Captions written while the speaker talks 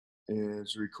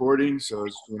It's recording, so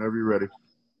it's whenever you're ready.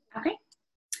 Okay.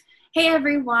 Hey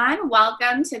everyone,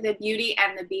 welcome to the Beauty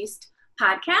and the Beast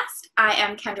podcast. I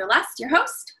am Kendra Lust, your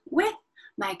host, with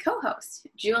my co-host,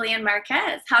 Julian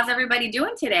Marquez. How's everybody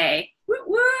doing today? Woo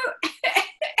woo!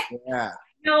 Yeah.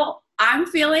 I'm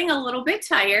feeling a little bit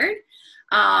tired.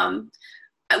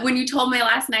 When you told me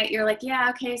last night, you're like, yeah,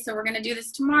 okay, so we're gonna do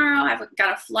this tomorrow. I've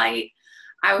got a flight.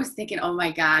 I was thinking, oh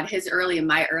my God, his early and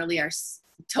my early are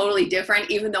totally different.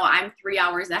 Even though I'm 3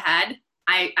 hours ahead,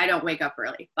 I don't wake up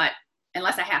early, but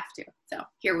unless I have to. So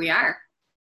here we are.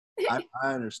 I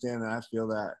understand that. I feel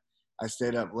that. I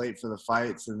stayed up late for the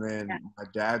fights, and then my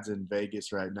dad's in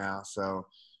Vegas right now, so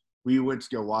we went to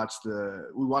go watched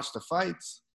the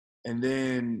fights, and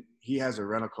then he has a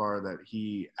rental car that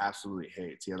he absolutely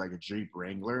hates. He had like a Jeep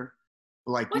Wrangler,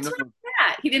 but What's wrong with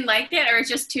that? He didn't like it, or it's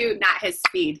just too not his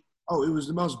speed? Oh, it was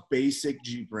the most basic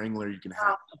Jeep Wrangler you can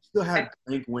have. It still had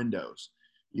blank windows,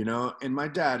 and my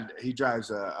dad, he drives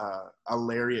a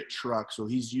Lariat truck, so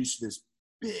he's used to this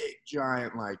big,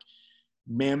 giant, like,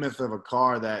 mammoth of a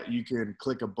car that you can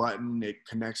click a button, it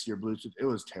connects to your Bluetooth. It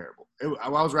was terrible. I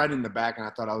was riding in the back, and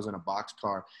I thought I was in a box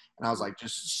car, and I was, like,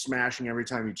 just smashing every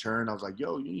time he turned. I was like,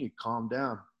 yo, you need to calm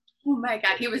down. Oh, my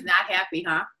God. He was not happy,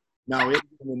 huh? No, he's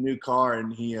in a new car,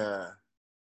 and he's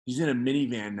in a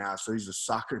minivan now, so he's a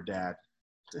soccer dad.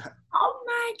 Oh,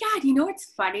 my God. You know what's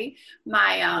funny?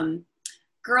 My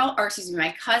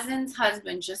my cousin's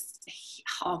husband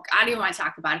I don't even want to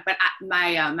talk about it, but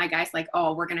my guy's like,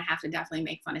 oh, we're going to have to definitely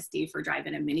make fun of Steve for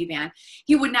driving a minivan.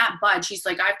 He would not budge. He's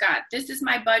like, this is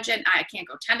my budget. I can't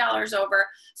go $10 over.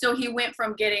 So he went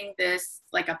from getting this,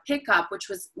 like a pickup, which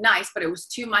was nice, but it was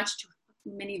too much to a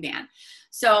minivan.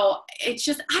 So it's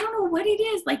just, I don't know what it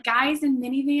is, like guys in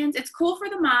minivans. It's cool for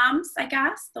the moms, I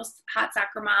guess, those hot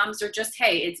soccer moms, or just,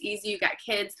 hey, it's easy. You got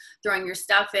kids throwing your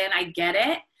stuff in. I get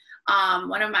it.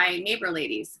 One of my neighbor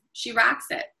ladies, she rocks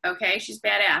it. Okay. She's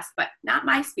badass, but not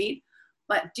my speed.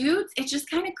 But dudes, it's just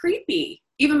kind of creepy.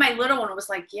 Even my little one was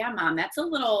like, yeah, Mom, that's a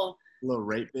little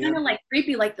rape van. Kind of like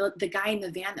creepy. Like the guy in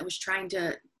the van that was trying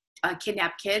to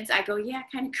kidnap kids. I go, yeah,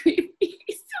 kind of creepy.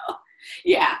 So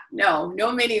yeah, no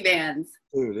minivans.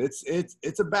 Dude,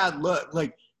 it's a bad look.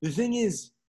 Like, the thing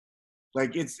is,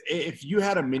 like, if you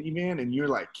had a minivan and you're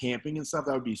like camping and stuff,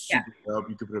 that would be super dope.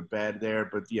 You could put a bed there,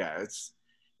 but yeah,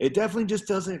 it definitely just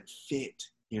doesn't fit,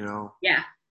 Yeah.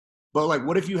 But like,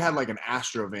 what if you had like an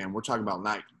Astro van? We're talking about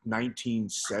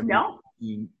 1970s, No.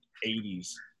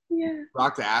 1980s. Yeah.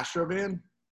 Rock the Astro van?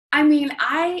 I mean,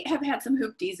 I have had some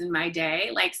hoopties in my day.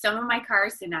 Like, some of my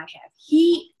cars did not have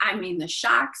heat. I mean, the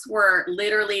shocks were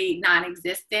literally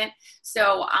non-existent.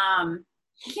 So,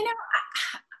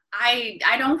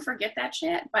 I don't forget that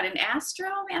shit, but an Astro,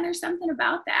 man, there's something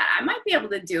about that. I might be able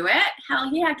to do it. Hell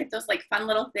yeah, get those like fun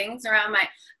little things around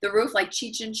the roof, like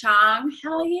Cheech and Chong.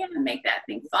 Hell yeah, make that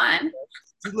thing fun.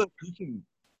 See, look, you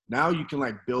can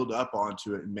like build up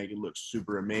onto it and make it look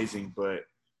super amazing. But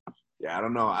yeah, I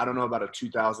don't know about a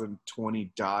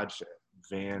 2020 Dodge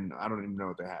van. I don't even know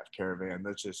what they have, Caravan.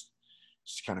 That's just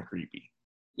kind of creepy.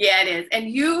 Yeah, it is. And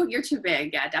you're too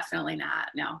big. Yeah, definitely not.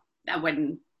 No, that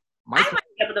wouldn't. I might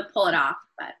be able to pull it off,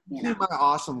 but See my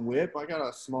awesome whip. I got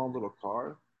a small little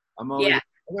car. I got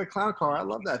a clown car. I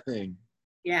love that thing.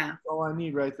 Yeah. That's all I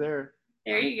need right there.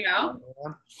 There you go.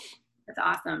 That's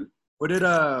awesome. What'd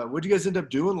you guys end up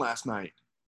doing last night?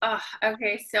 Oh,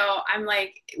 okay. So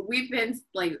we've been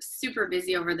like super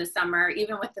busy over the summer,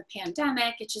 even with the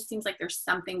pandemic. It just seems like there's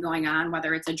something going on,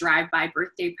 whether it's a drive-by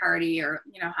birthday party or,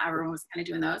 how everyone was kind of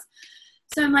doing those.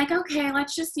 So I'm like, okay,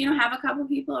 let's just, have a couple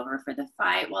people over for the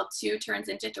fight. Well, 2 turns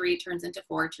into 3, turns into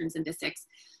 4, turns into 6.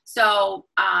 So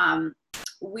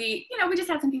we just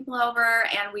had some people over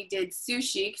and we did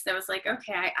sushi because I was like,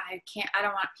 okay, I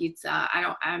don't want pizza.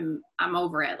 I'm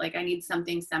over it. Like, I need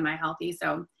something semi-healthy.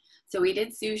 So we did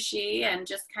sushi and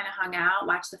just kind of hung out,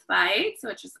 watched the fights,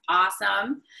 which was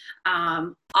awesome.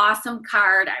 Awesome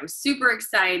card. I was super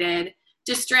excited.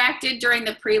 Distracted during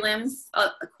the prelims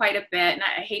quite a bit, and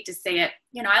I hate to say it,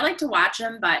 I like to watch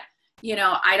them, but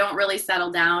I don't really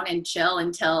settle down and chill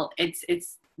until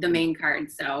it's the main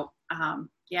card. So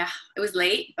it was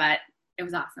late, but it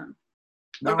was awesome.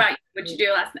 What about you? What'd you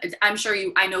do last night?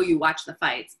 I know you watched the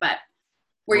fights, but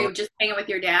were you just hanging with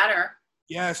your dad, or?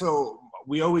 Yeah, so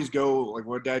we always go, like,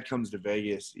 when Dad comes to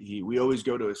Vegas, we always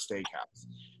go to a steakhouse.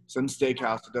 Some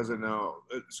steakhouse that doesn't know,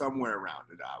 somewhere around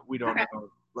it. We don't know.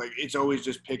 Like, it's always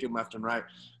just picking left and right.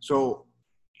 So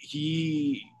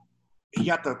he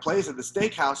got the place at the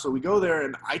steakhouse. So we go there,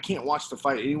 and I can't watch the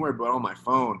fight anywhere but on my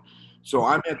phone. So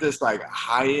I'm at this like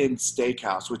high-end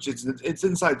steakhouse, which it's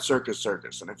inside Circus.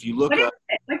 And if you look up,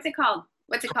 what's it called?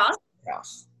 What's it called?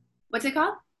 House. What's it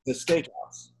called? The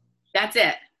steakhouse. That's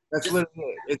it. That's Just,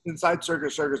 literally it. It's inside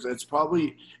Circus Circus.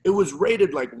 It was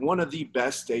rated like one of the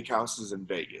best steakhouses in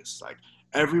Vegas. Like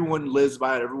everyone lives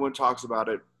by it, everyone talks about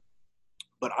it.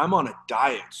 But I'm on a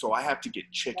diet, so I have to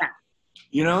get chicken.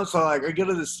 So like I go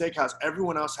to the steakhouse,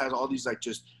 everyone else has all these like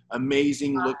just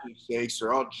amazing looking steaks.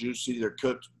 They're all juicy, they're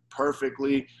cooked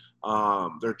perfectly.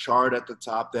 They're charred at the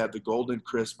top. They have the golden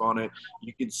crisp on it.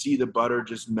 You can see the butter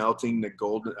just melting the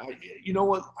golden. You know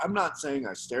what? I'm not saying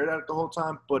I stared at it the whole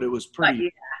time, but it was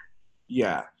pretty.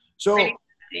 Yeah. So,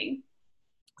 pretty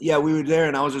yeah, we were there,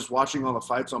 and I was just watching all the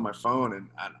fights on my phone, and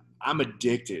I'm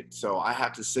addicted. So I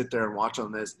have to sit there and watch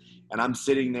on this, and I'm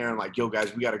sitting there and like, yo,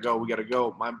 guys, we got to go. We got to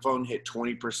go. My phone hit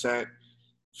 20%,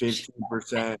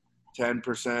 15%,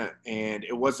 10%, and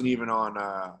it wasn't even on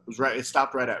it was right. It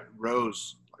stopped right at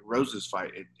Rose's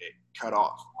fight. It cut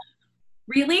off.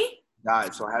 Really?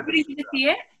 Died. So I had to. Did you see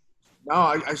it? No,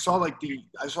 I saw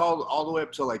I saw all the way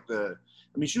up to like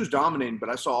I mean, she was dominating, but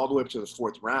I saw all the way up to the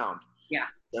 4th round. Yeah.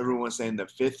 Everyone's saying the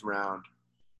 5th round,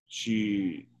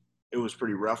 it was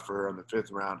pretty rough for her in the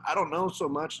 5th round. I don't know so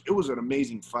much. It was an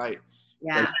amazing fight.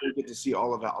 Yeah. But I didn't get to see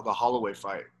all of the Holloway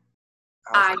fight.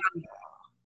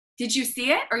 Did you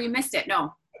see it or you missed it?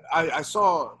 No. I missed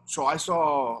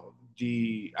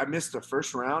the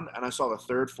 1st round, and I saw the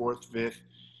 3rd, 4th, 5th,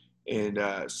 and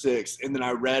 6th. And then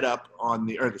I read up on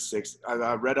the 6th.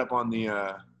 I read up on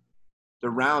the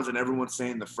rounds, and everyone's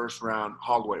saying the 1st round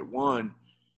Holloway won.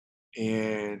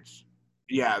 And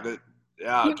yeah,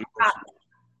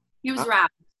 he was robbed.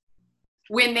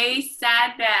 When they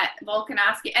said that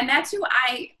Volkanovski, and that's who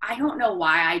I don't know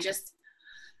why I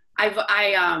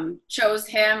chose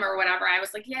him or whatever. I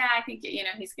was like, yeah, I think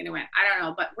he's gonna win. I don't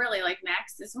know, but really, like,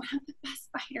 Max is one of the best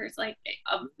fighters, like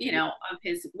of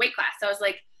his weight class. So I was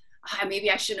like, maybe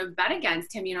I shouldn't have bet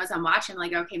against him. As I'm watching,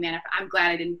 like, okay, man, I'm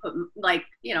glad I didn't put a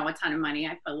ton of money.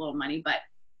 I put a little money, but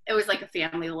it was like a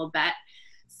family little bet.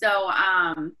 So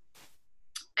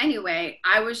anyway,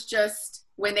 I was just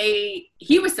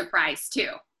he was surprised too.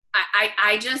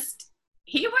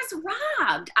 He was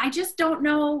robbed. I just don't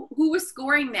know who was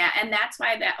scoring that. And that's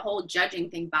why that whole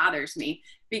judging thing bothers me,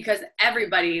 because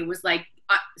everybody was like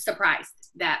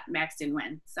surprised that Max didn't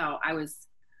win. So I was.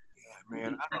 Yeah,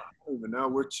 man, I don't even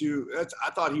know. I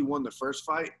thought he won the first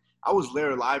fight. I was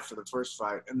there live for the first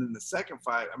fight. And then the second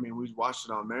fight, I mean, we watched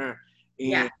it on there.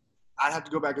 And I'd have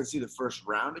to go back and see the first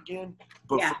round again.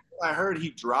 But from what I heard, he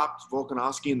dropped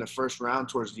Volkanovski in the first round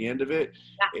towards the end of it.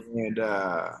 Yeah. And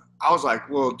I was like,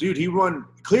 well, dude, he won.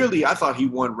 Clearly, I thought he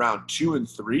won round 2 and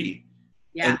 3.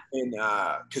 Yeah. And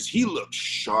because he looked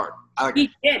sharp. He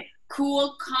did.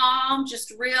 Cool, calm,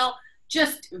 just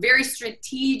very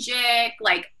strategic.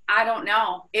 Like, I don't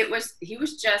know. He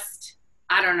was just,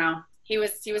 I don't know. He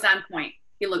was on point.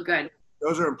 He looked good.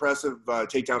 Those are impressive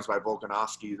takedowns by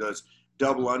Volkanovski. Those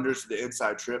double unders to the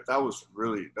inside trip.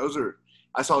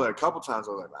 I saw that a couple times.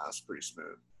 I was like, wow, that's pretty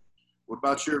smooth. What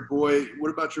about your boy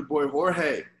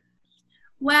Jorge?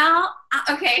 Well,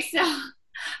 okay, so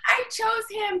I chose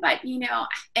him, but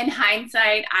in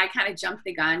hindsight, I kind of jumped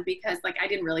the gun because I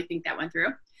didn't really think that went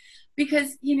through.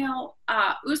 Because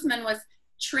Usman was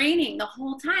training the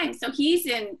whole time, so he's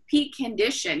in peak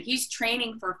condition. He's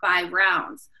training for 5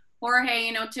 rounds.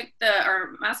 Jorge, took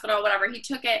Masvidal, whatever, he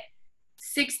took it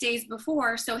 6 days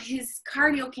before, so his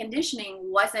cardio conditioning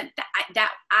wasn't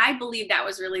that. I believe that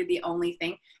was really the only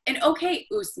thing. And okay,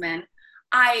 Usman,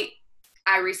 I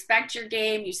respect your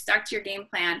game. You stuck to your game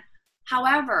plan.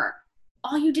 However,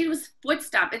 all you did was foot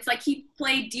stomp. It's like he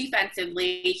played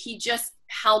defensively. He just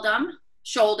held him,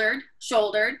 shouldered,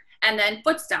 and then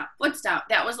foot stomp.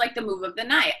 That was like the move of the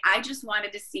night. I just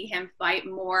wanted to see him fight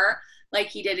more like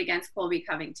he did against Colby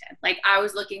Covington. Like, I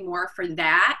was looking more for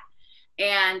that.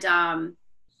 And,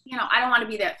 I don't want to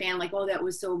be that fan, like, oh, that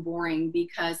was so boring,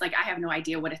 because, I have no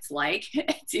idea what it's like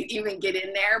to even get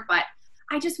in there. But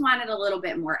I just wanted a little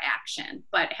bit more action.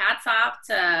 But hats off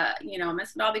to,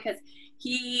 Masvidal, because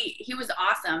he was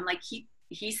awesome. Like,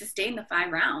 he sustained the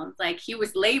 5 rounds. Like, he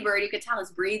was labored. You could tell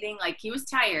his breathing. Like, he was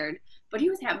tired, but he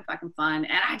was having fucking fun.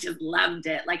 And I just loved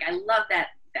it. Like, I love that.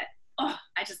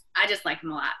 I just like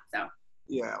him a lot. So.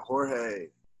 Yeah, Jorge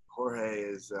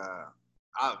is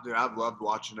I've loved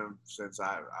watching him since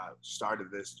I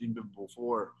started this, even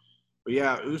before. But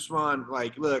yeah, Usman,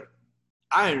 look,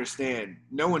 I understand.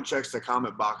 No one checks the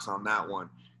comment box on that one.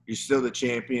 You're still the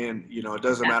champion. It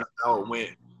doesn't matter how it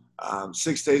went.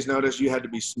 6 days notice, you had to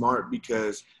be smart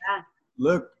because,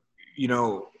 look,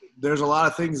 there's a lot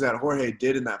of things that Jorge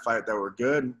did in that fight that were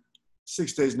good.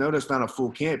 6 days notice, not a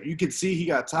full camp. You could see he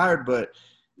got tired, but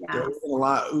there wasn't a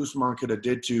lot Usman could have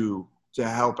did to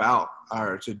help out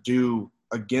or to do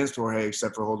against Jorge,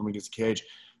 except for holding him against the cage.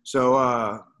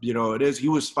 So, he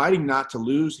was fighting not to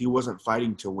lose. He wasn't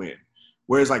fighting to win.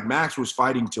 Whereas like Max was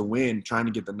fighting to win, trying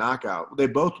to get the knockout. They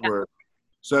both were.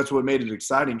 So that's what made it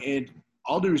exciting. And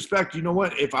all due respect, you know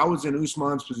what? If I was in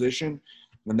Usman's position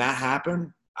when that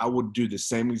happened, I would do the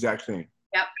same exact thing.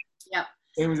 Yep.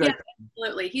 Same exact thing.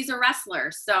 Absolutely. He's a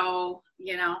wrestler. So,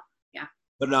 yeah.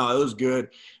 But no, it was good.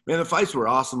 Man, the fights were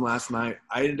awesome last night.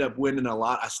 I ended up winning a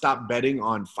lot. I stopped betting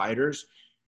on fighters.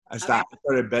 I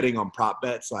started betting on prop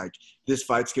bets. Like, this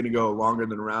fight's going to go longer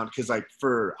than a round. Because, like,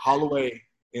 for Holloway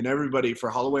and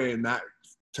that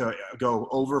to go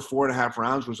over 4.5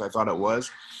 rounds, which I thought it was,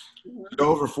 to go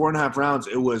over 4.5 rounds,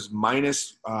 it was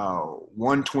minus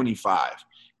 125.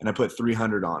 And I put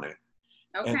 300 on it.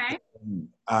 Okay. And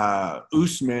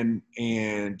Usman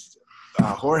and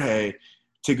Jorge –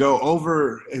 to go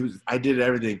over, I did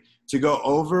everything. To go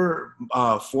over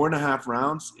 4.5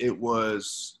 rounds, it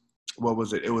was, what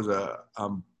was it? It was a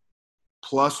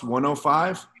plus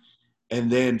 105.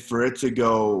 And then for it to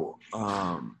go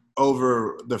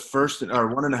over the first or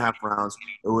 1.5 rounds,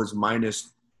 it was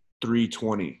minus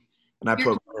 320. And I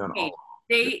put money on all.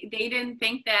 They didn't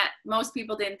think that, most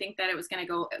people didn't think that it was going to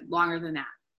go longer than that.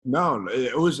 No,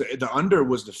 it was, the under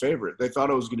was the favorite. They thought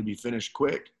it was going to be finished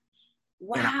quick.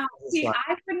 Wow. See,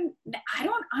 I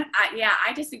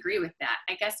disagree with that.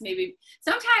 I guess maybe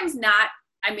sometimes not.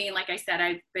 I mean, like I said,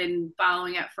 I've been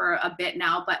following it for a bit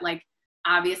now, but like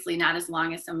obviously not as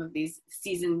long as some of these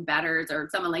seasoned bettors or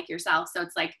someone like yourself. So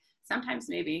it's like sometimes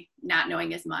maybe not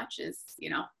knowing as much is,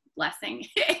 blessing.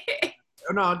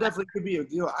 No, it definitely could be a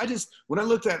deal. I just, when I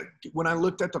looked at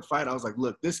the fight, I was like,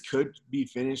 look, this could be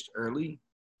finished early.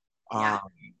 Yeah.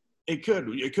 It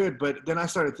could, but then I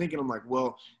started thinking, I'm like,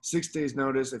 well, 6 days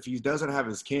notice, if he doesn't have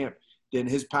his camp, then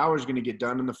his power is going to get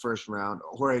done in the first round.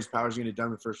 Jorge's power is going to get done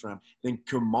in the first round. Then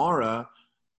Kamaru,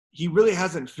 he really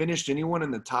hasn't finished anyone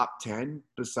in the top 10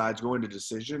 besides going to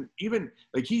decision. Even,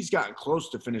 like, he's gotten close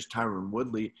to finish Tyron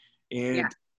Woodley. And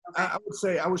I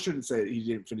shouldn't say he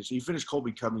didn't finish. He finished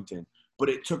Colby Covington, but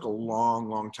it took a long,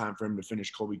 long time for him to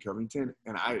finish Colby Covington.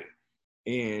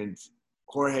 And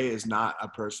Jorge is not a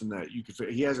person that you could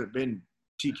 – he hasn't been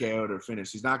TKO'd or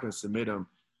finished. He's not going to submit him.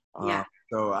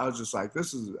 So I was just like,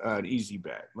 this is an easy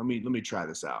bet. Let me try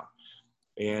this out.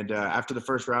 And after the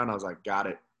first round, I was like, got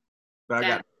it. But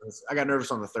I got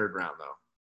nervous on the third round,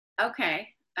 though. Okay.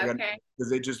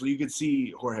 Because you could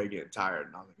see Jorge getting tired.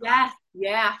 And I was like,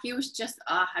 yeah. He was just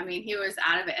he was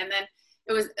out of it. And then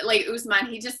it was like Usman,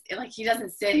 he just – like he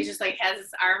doesn't sit. He just like has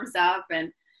his arms up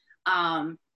and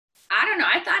I don't know.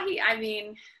 I thought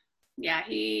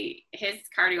his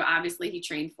cardio, obviously he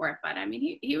trained for it, but I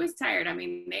mean, he was tired. I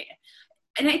mean,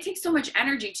 and it takes so much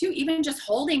energy too, even just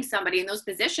holding somebody in those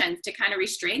positions to kind of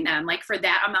restrain them, like for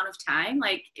that amount of time,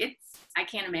 like I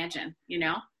can't imagine,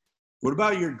 What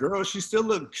about your girl? She still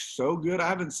looks so good. I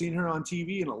haven't seen her on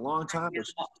TV in a long time.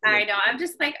 I know. I'm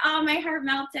just like, oh, my heart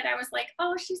melted. I was like,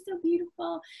 oh, she's so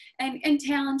beautiful and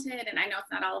talented. And I know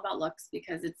it's not all about looks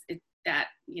because it's that,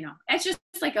 it's just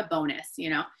like a bonus,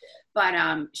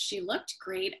 but she looked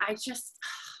great. I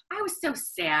was so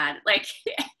sad, like,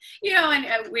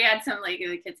 and we had some like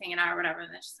the kids hanging out or whatever,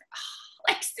 and then she's like, oh,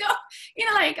 like, so,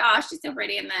 like, oh, she's so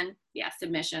pretty. And then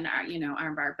submission,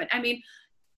 armbar. But I mean,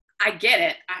 I get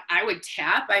it. I would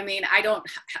tap. I mean, I don't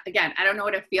know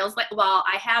what it feels like. Well,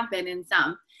 I have been in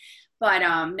some, but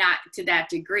not to that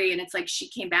degree. And it's like she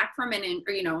came back from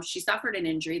she suffered an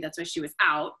injury. That's why she was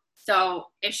out. So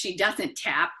if she doesn't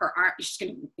tap, her arm, she's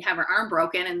going to have her arm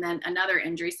broken and then another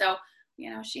injury. So,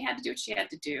 she had to do what she had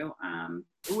to do.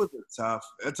 It was tough.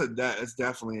 It's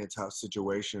definitely a tough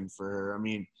situation for her. I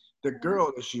mean, the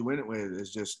girl that she went with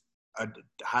is just a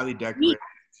highly decorated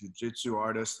jiu-jitsu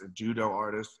artist, a judo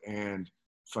artist, and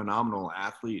phenomenal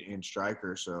athlete and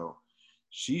striker. So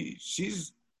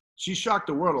she's shocked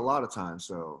the world a lot of times.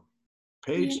 So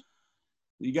Paige,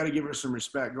 you got to give her some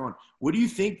respect. What do you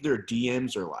think their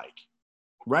DMs are like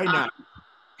right now?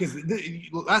 Because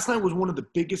last night was one of the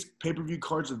biggest pay-per-view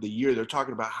cards of the year. They're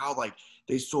talking about how, like,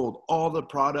 they sold all the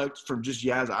products from just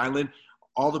Yas Island.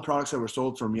 All the products that were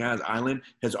sold from Yas Island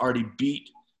has already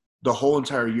beat the whole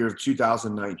entire year of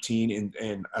 2019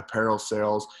 in apparel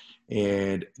sales.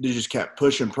 And they just kept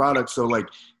pushing products. So, like,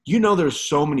 there's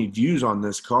so many views on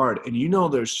this card,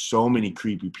 and there's so many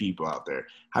creepy people out there.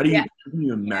 How can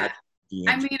you imagine?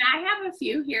 I mean, I have a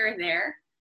few here and there.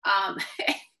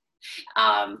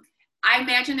 I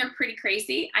imagine they're pretty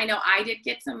crazy. I know I did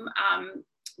get some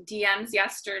DMs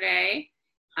yesterday.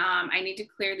 I need to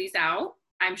clear these out.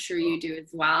 I'm sure you do as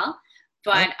well.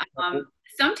 But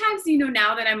sometimes,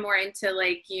 now that I'm more into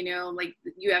like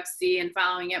UFC and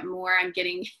following it more, I'm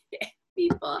getting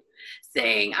people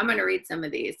saying, I'm going to read some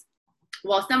of these.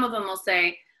 well, some of them will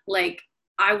say, like,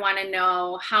 I want to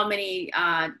know how many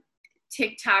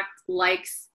TikTok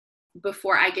likes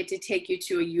before I get to take you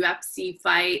to a UFC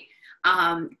fight.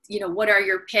 What are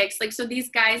your picks? Like, so these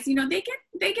guys,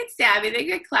 they get savvy, they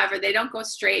get clever. They don't go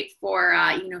straight for,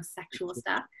 sexual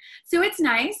stuff. So it's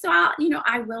nice. So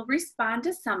I will respond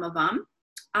to some of them.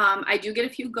 I do get a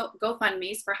few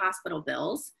GoFundMes for hospital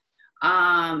bills.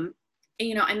 And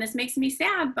this makes me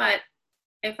sad, but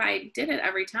if I did it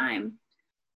every time,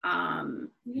 I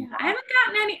haven't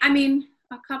gotten any. I mean,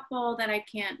 a couple that I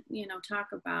can't, talk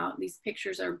about. These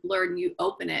pictures are blurred, and you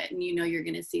open it, and you're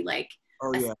gonna see like a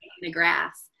snake in the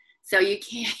grass. So you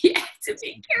can't. You have to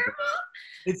be careful.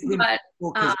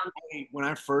 When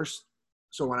I first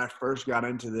got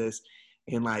into this,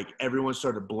 and like everyone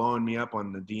started blowing me up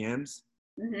on the DMs,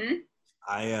 mm-hmm.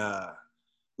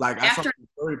 After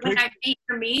when I beat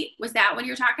your meat, was that what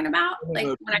you're talking about?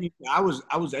 I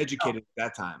was educated at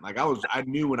that time. Like I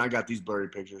knew when I got these blurry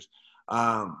pictures.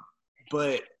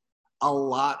 But a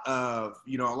lot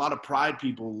of Pride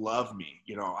people love me.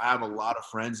 I have a lot of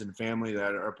friends and family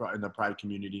that are in the Pride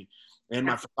community, and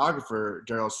my photographer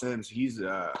Daryl Sims, he's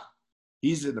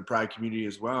in the Pride community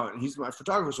as well, and he's my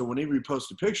photographer. So whenever he posts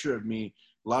a picture of me,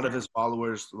 a lot of his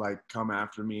followers like come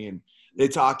after me and they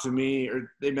talk to me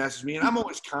or they message me, and I'm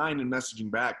always kind and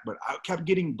messaging back, but I kept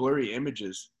getting blurry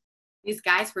images. These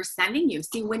guys were sending you.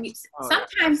 See, when you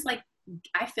sometimes, like,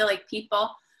 I feel like people,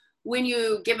 when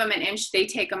you give them an inch, they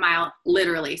take a mile,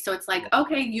 literally. So it's like,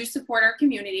 okay, you support our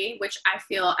community, which I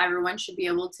feel everyone should be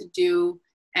able to do.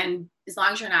 And as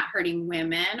long as you're not hurting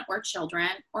women or children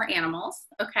or animals,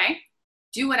 okay,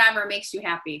 do whatever makes you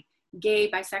happy.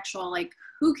 Gay, bisexual, like,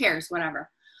 who cares, whatever.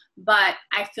 But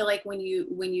I feel like when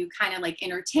you kind of like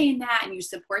entertain that and you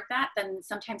support that, then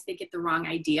sometimes they get the wrong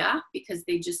idea because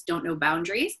they just don't know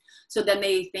boundaries. So then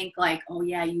they think like, oh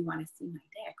yeah, you want to see my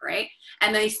dick, right?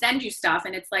 And they send you stuff,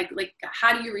 and it's like,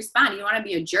 how do you respond? You want to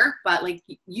be a jerk, but like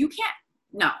you can't.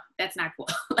 No, that's not cool.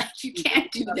 Like you can't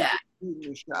do that.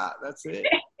 Shot. That's it.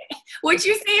 What'd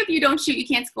you say? If you don't shoot, you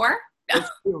can't score?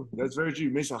 That's true. That's very true.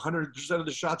 You miss 100% of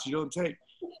the shots you don't take.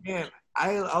 Man,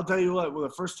 I'll tell you what. Well, the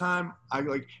first time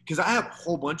because I have a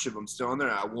whole bunch of them still on there.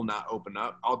 I will not open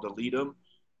up. I'll delete them.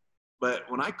 But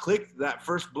when I clicked that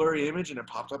first blurry image and it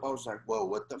popped up, I was like, whoa,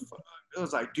 what the fuck? It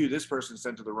was like, dude, this person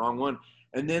sent to the wrong one.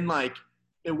 And then like,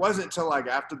 it wasn't until like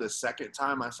after the second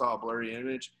time I saw a blurry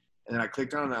image and then I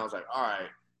clicked on it and I was like, all right.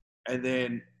 And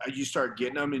then you start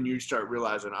getting them and you start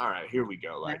realizing, all right, here we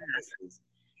go. Like,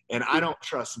 and I don't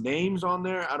trust names on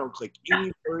there. I don't click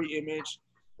any blurry image.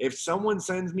 If someone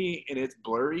sends me and it's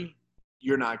blurry,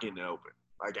 you're not getting it open,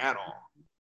 like at all.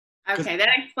 Okay, that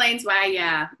explains why.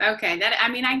 Yeah. Okay,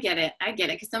 I get it.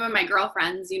 Because some of my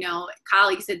girlfriends,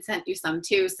 colleagues had sent you some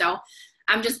too. So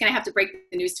I'm just gonna have to break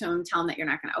the news to them and tell them that you're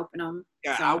not gonna open them.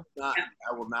 Yeah, so,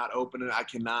 I will not open it. I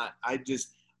cannot. I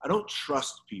don't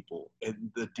trust people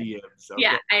in the DMs. Okay?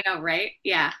 Yeah, I know, right?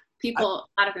 Yeah, a lot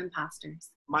of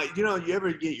imposters. You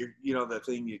ever get the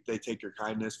thing they take your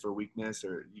kindness for weakness,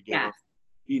 or you get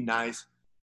be nice.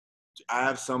 I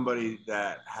have somebody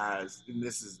that has, and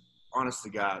this is honest to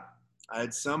God, I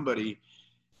had somebody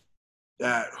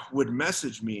that would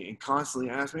message me and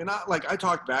constantly ask me, and I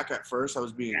talked back at first. I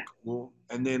was being cool,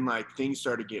 and then like things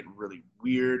started getting really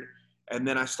weird, and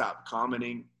then I stopped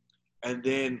commenting, and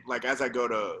then like as I go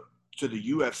to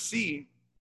the UFC,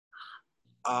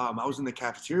 I was in the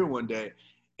cafeteria one day,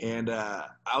 and I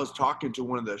was talking to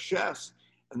one of the chefs,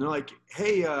 and they're like,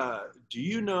 hey, do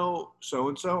you know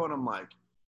so-and-so? And I'm like,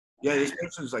 yeah, this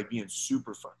person's like being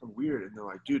super fucking weird. And they're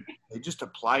like, dude, they just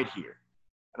applied here.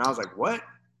 And I was like, what?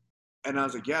 And I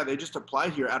was like, yeah, they just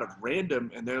applied here out of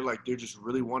random. And they're just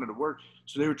really wanted to work.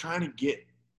 So they were trying to get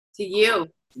to you.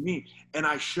 To me. And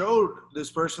I showed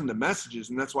this person the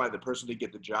messages, and that's why the person did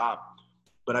get the job.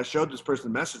 But I showed this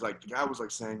person the message, like the guy was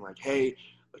like saying like, hey,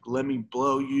 like, let me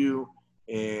blow you.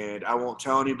 And I won't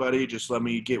tell anybody. Just let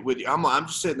me get with you. I'm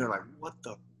just sitting there like, what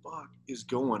the fuck is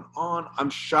going on? I'm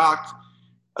shocked.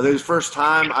 This is the first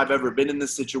time I've ever been in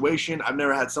this situation. I've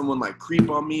never had someone like creep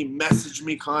on me, message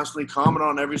me constantly, comment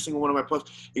on every single one of my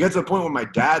posts. It got to the point where my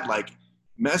dad like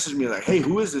messaged me like, hey,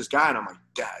 who is this guy? And I'm like,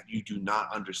 Dad, you do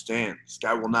not understand. This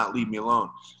guy will not leave me alone.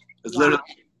 It's literally,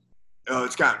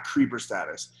 it's got creeper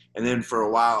status. And then for a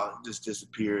while, it just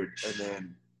disappeared. And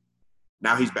then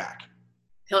now he's back.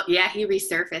 He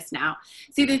resurfaced now.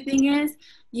 See, the thing is,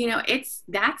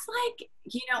 that's like,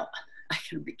 I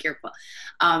gotta be careful.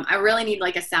 I really need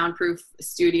like a soundproof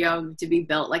studio to be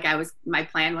built. Like my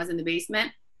plan was in the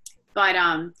basement. But,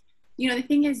 the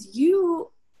thing is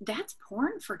that's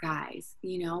porn for guys,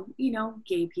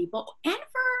 gay people. And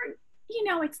for,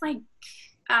 it's like,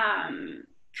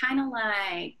 kind of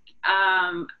like,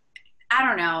 I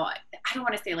don't know. I don't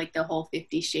want to say like the whole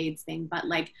 50 Shades thing, but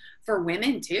like for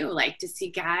women too, like to see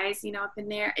guys, up in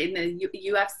there in the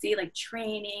UFC, like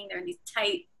training, they're in these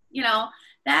tight,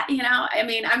 that, I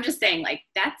mean, I'm just saying like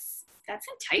that's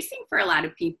enticing for a lot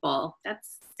of people.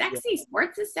 That's sexy. Yeah.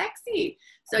 Sports is sexy.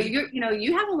 So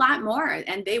you have a lot more,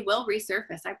 and they will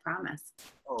resurface. I promise.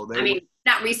 I mean,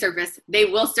 not resurface. They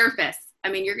will surface.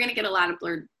 I mean, you're going to get a lot of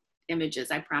blurred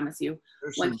images. I promise you.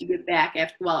 Once you get back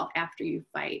after you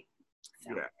fight.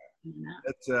 So,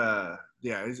 that's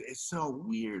it's so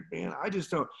weird, man. I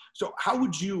just don't. So how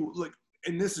would you like?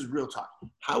 And this is real talk.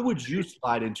 How would you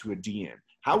slide into a DM?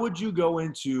 How would you go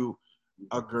into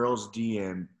a girl's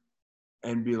DM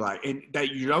and be like, and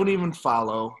that you don't even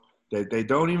follow, that they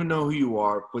don't even know who you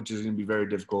are, which is going to be very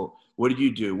difficult. What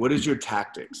do? What is your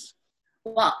tactics?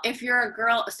 Well, if you're a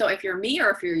girl, so if you're me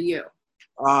or if you're you?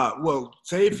 Well,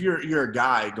 say if you're a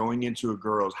guy going into a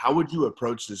girl's, how would you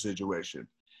approach the situation?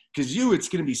 Because it's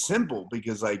going to be simple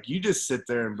because, like, you just sit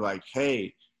there and be like,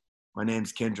 hey, my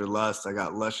name's Kendra Lust. I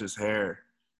got luscious hair.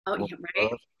 Oh, yeah,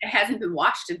 right. It hasn't been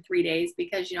washed in 3 days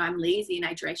because, I'm lazy and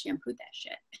I dry shampoo that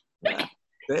shit. Yeah.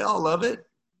 They all love it.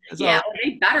 Well,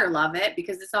 they better love it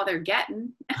because it's all they're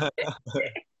getting.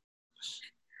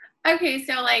 Okay,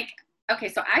 so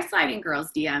I slide in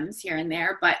girls' DMs here and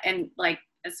there, and like,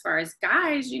 as far as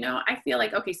guys, I feel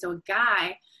like, okay, so a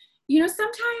guy,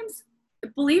 sometimes,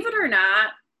 believe it or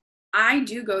not, I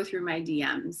do go through my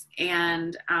DMs,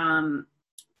 and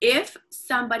if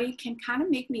somebody can kind of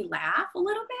make me laugh a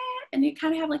little bit and they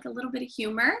kind of have like a little bit of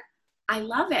humor, I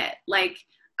love it. Like,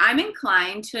 I'm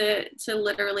inclined to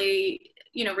literally,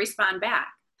 respond back.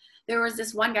 There was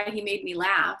this one guy, he made me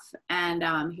laugh,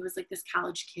 and he was like this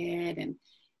college kid, and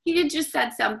he had just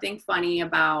said something funny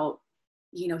about,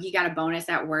 he got a bonus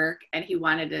at work and he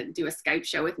wanted to do a Skype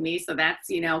show with me. So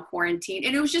that's, quarantine.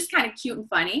 And it was just kind of cute and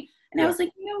funny. And I was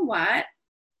like, you know what?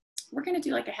 We're going to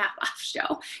do like a half off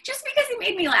show just because he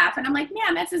made me laugh. And I'm like,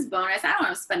 man, that's his bonus. I don't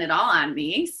want to spend it all on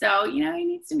me. So, he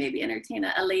needs to maybe entertain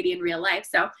a lady in real life.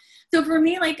 So for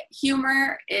me, like,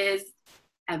 humor is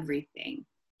everything.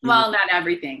 Mm-hmm. Well, not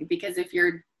everything, because if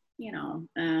you're, no.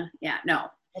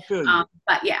 I feel you.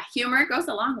 But yeah, humor goes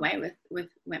a long way with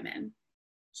women.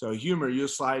 So humor, you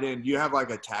slide in. You have like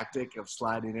a tactic of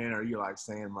sliding in, or are you like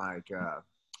saying like,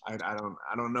 I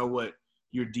don't know what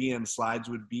your DM slides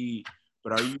would be,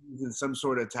 but are you using some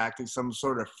sort of tactic, some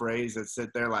sort of phrase that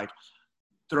sit there like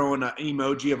throwing an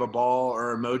emoji of a ball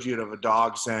or emoji of a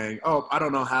dog saying, oh, I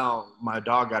don't know how my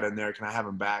dog got in there. Can I have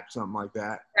him back? Something like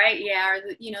that. Right. Yeah. Or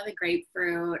the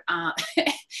grapefruit.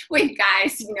 With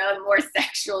guys, the more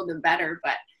sexual, the better.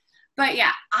 But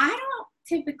yeah, I don't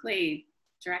typically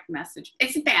direct message.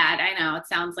 It's bad. I know it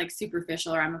sounds like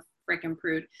superficial, or I'm a freaking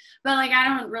prude, but like, I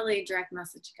don't really direct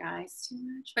message guys too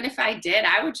much. But if I did,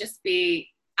 I would just be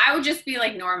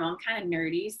like normal. I'm kind of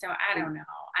nerdy, so I don't know.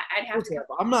 I'd have to.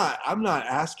 I'm not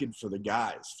asking for the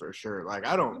guys for sure. Like,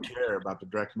 I don't care about the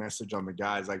direct message on the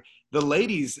guys. Like, the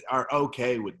ladies are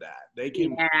okay with that. They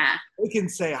can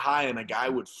say hi, and a guy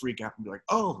would freak out and be like,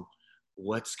 "Oh,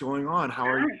 what's going on? How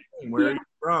are you doing? Where are you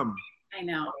from? I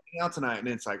know. Hanging out tonight." And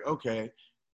it's like, okay,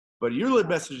 but you're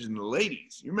messaging the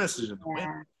ladies. You're messaging the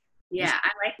women. Yeah, I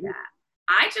like that.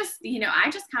 I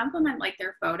just compliment like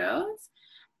their photos.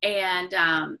 And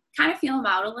kind of feel them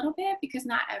out a little bit, because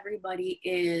not everybody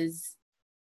is,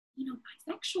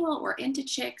 bisexual or into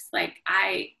chicks. Like,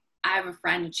 I have a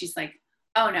friend, and she's like,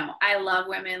 oh no, I love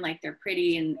women, like they're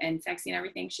pretty and sexy and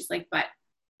everything. She's like, but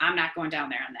I'm not going down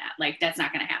there on that. Like, that's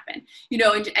not going to happen,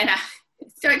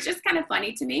 so it's just kind of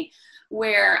funny to me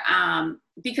where,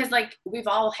 because like, we've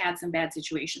all had some bad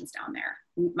situations down there,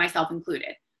 myself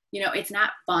included. It's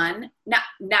not fun,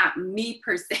 not me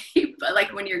per se, but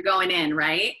like when you're going in,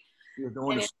 right? You're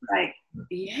going and it's like,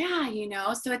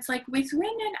 yeah, so it's like with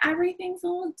women, everything's a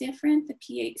little different. The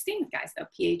pH, same with guys though,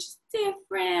 pH is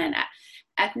different,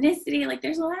 ethnicity, like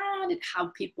there's a lot of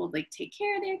how people like take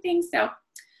care of their things. So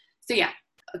yeah,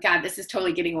 God, this is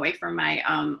totally getting away from my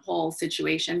whole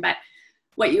situation, but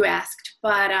what you asked,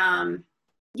 but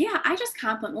yeah, I just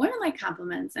women like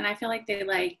compliments, and I feel like they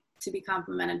like to be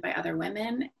complimented by other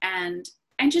women, and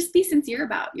just be sincere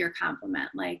about your compliment.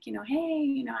 Like,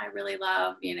 hey, I really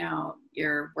love,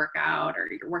 your workout,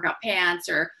 or your workout pants,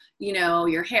 or,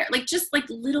 your hair, like just like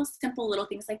simple little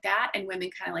things like that. And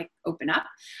women kind of like open up,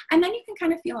 and then you can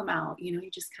kind of feel them out. You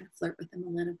just kind of flirt with them a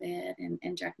little bit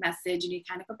and direct message, and you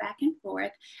kind of go back and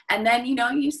forth. And then,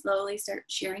 you slowly start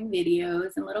sharing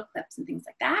videos and little clips and things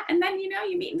like that. And then,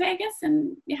 you meet in Vegas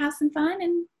and you have some fun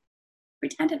and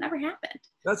pretend it never happened.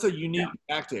 That's a unique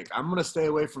tactic. I'm going to stay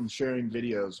away from sharing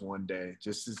videos one day,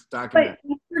 just as document.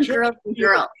 But for girls and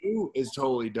girls. Is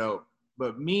totally dope.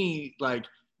 But me, like,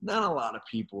 not a lot of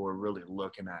people are really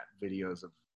looking at videos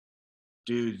of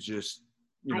dudes just,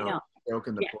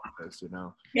 stroking the porpoise,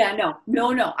 Yeah,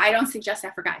 no. I don't suggest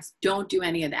that for guys. Don't do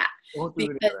any of that. Don't do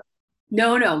any of that.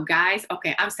 No, guys.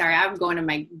 Okay, I'm sorry. I'm going to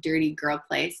my dirty girl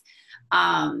place.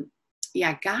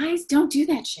 Yeah, guys, don't do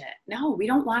that shit. No, we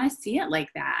don't want to see it like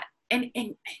that. And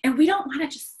we don't want to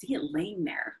just see it laying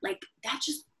there. Like, that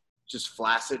just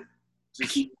flaccid.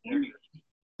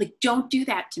 Like, don't do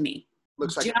that to me.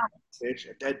 Looks like a fish,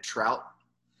 a dead trout.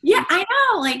 Yeah, I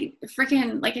know. Like,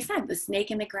 freaking, like I said, the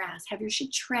snake in the grass. Have your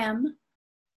shit trimmed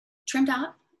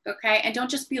up, okay? And don't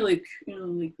just be like,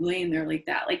 like laying there like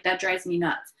that. Like, that drives me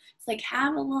nuts. It's like,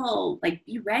 have a little, like,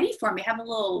 be ready for me. Have a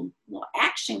little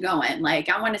action going. Like,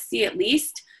 I want to see at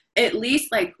least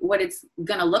like what it's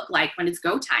gonna look like when it's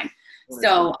go time.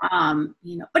 So,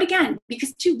 but again,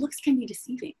 because too, looks can be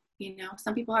deceiving.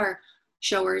 Some people are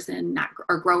showers and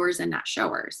growers and not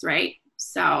showers, right?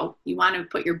 So you want to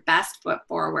put your best foot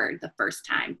forward the first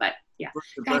time. But yeah,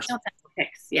 guys, don't send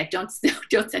pics. Yeah, don't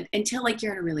send until like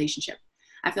you're in a relationship.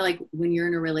 I feel like when you're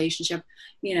in a relationship,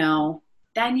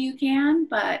 then you can.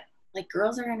 But like,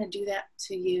 girls are gonna do that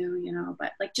to you,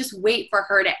 But like, just wait for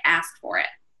her to ask for it.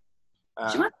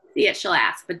 She wants to see it, she'll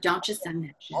ask, but don't just send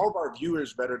that shit. All of our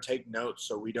viewers better take notes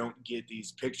so we don't get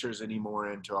these pictures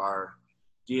anymore into our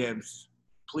DMs.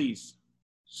 Please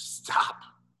stop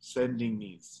sending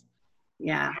these.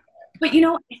 Yeah. But you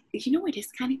know what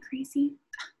is kind of crazy?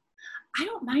 I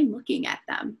don't mind looking at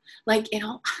them. Like,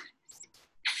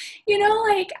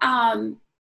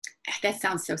 that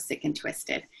sounds so sick and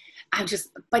twisted.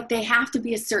 But they have to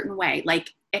be a certain way.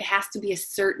 Like, it has to be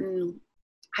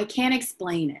I can't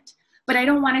explain it. But I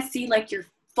don't want to see like your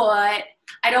foot.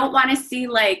 I don't want to see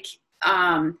like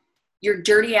your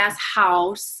dirty ass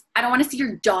house. I don't want to see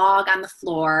your dog on the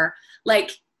floor.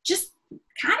 Like, just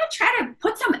kind of try to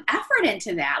put some effort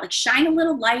into that. Like, shine a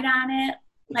little light on it.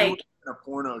 Like a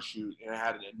porno shoot, and it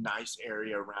had a nice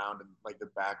area around and like the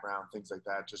background, things like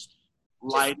that. Just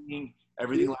lighting,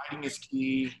 everything. Lighting is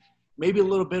key. Maybe a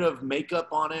little bit of makeup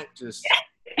on it. Just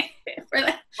for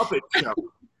that. Puppet show.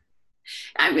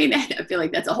 I mean, I feel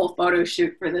like that's a whole photo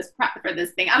shoot for this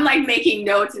thing. I'm like making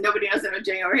notes and nobody knows what I'm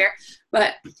doing over here.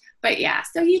 But yeah,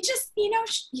 so you just,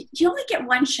 you only get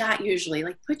one shot usually.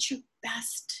 Like, put your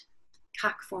best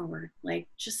cock forward. Like,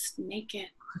 just make it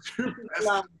make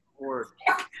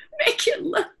it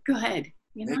look good,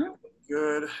 Make it look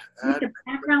good. Make the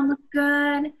background look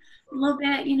good. A little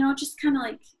bit, just kind of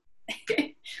like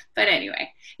but anyway,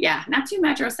 yeah, not too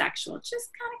metrosexual, just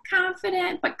kind of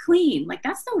confident but clean. Like,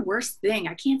 that's the worst thing.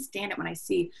 I can't stand it when I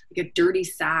see like a dirty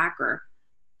sock or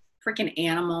freaking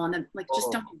animal, and then like, just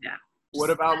don't do that. What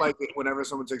about like whenever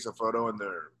someone takes a photo in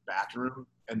their bathroom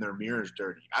and their mirror is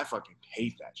dirty? I fucking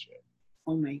hate that shit.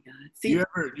 Oh my god. See,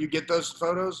 you get those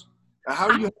photos? How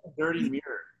do you have a dirty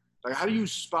mirror? Like, how do you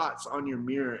spots on your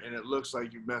mirror and it looks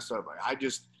like you messed up? Like,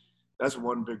 that's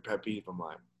one big pet peeve of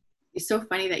mine. It's so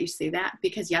funny that you say that,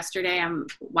 because yesterday I'm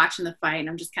watching the fight and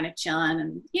I'm just kind of chilling,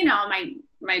 and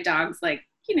my dog's like,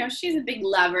 she's a big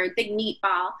lover, big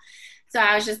meatball. So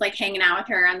I was just like hanging out with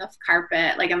her on the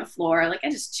carpet, like on the floor, like I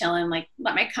just chilling, like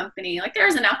let my company, like there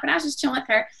was enough, but I was just chilling with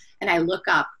her. And I look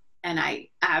up and I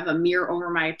have a mirror over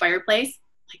my fireplace.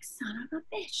 Like, son of a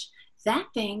bitch, that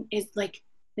thing is like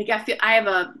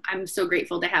I'm so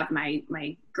grateful to have my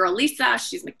girl Lisa.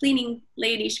 She's my cleaning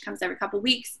lady. She comes every couple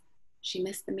weeks. She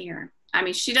missed the mirror. I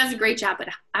mean, she does a great job, but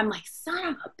I'm like, son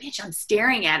of a bitch, I'm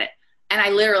staring at it. And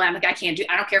I'm like, I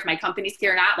don't care if my company's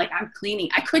here or not. Like, I'm cleaning.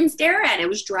 I couldn't stare at it. It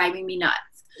was driving me nuts.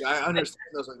 Yeah, I understand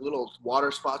those like little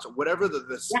water spots or whatever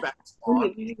the specks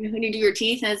on. When you do your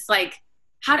teeth, and it's like,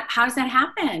 how does that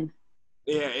happen?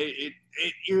 Yeah, it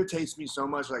irritates me so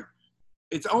much. Like,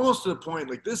 it's almost to the point,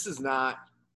 like, this is in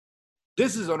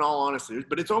all honesty,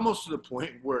 but it's almost to the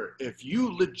point where if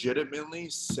you legitimately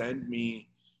send me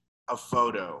a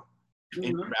photo and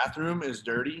your bathroom is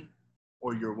dirty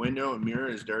or your window and mirror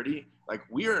is dirty, like,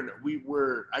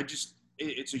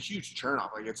 it's a huge turn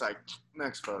off. Like, it's like,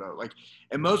 next photo. Like,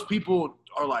 and most people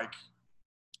are like,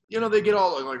 they get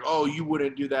all like, oh, you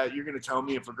wouldn't do that. You're going to tell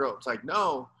me if a girl. It's like,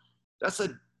 no, that's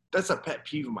a pet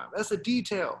peeve of mine. That's a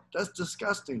detail. That's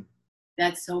disgusting.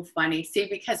 That's so funny. See,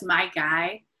 because my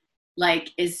guy,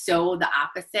 like, is so the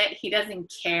opposite. He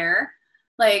doesn't care.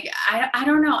 Like, I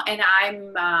don't know. And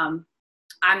I'm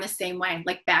the same way.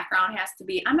 Like, background has to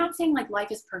be, I'm not saying like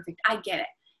life is perfect. I get it.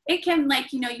 It can,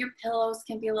 like, your pillows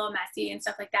can be a little messy and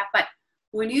stuff like that. But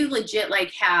when you legit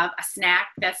like have a snack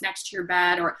that's next to your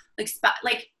bed, or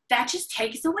like that just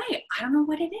takes away. I don't know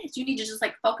what it is. You need to just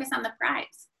like focus on the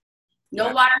prize.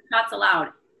 No water shots allowed.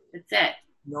 That's it.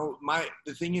 No,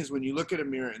 the thing is, when you look at a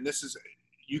mirror, and this is,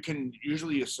 you can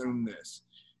usually assume this.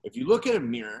 If you look at a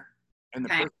mirror and the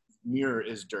Okay. person's mirror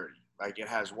is dirty, like it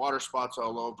has water spots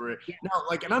all over it. Yeah. Now,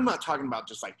 like, and I'm not talking about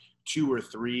just like 2 or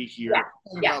 3 here. Yeah. I'm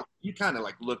talking Yeah. about, you kind of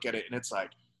like look at it and it's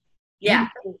like, Yeah.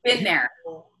 Been you there.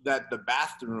 know that the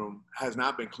bathroom has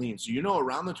not been clean. So you know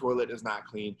around the toilet is not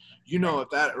clean. You know if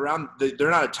that around they're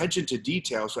not attention to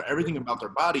detail. So everything about their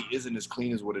body isn't as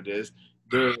clean as what it is.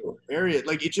 Their area,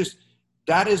 like it just,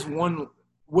 that is one,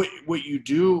 what you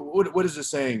do. What is the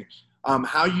saying?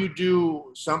 How you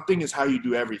do something is how you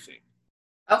do everything.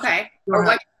 Okay. Or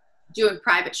what you do in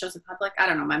private shows in public. I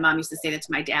don't know. My mom used to say that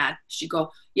to my dad. She'd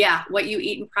go, yeah, what you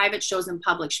eat in private shows in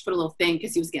public. She put a little thing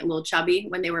because he was getting a little chubby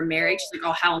when they were married. She's like,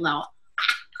 oh, hell no.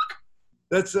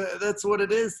 That's what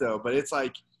it is though. But it's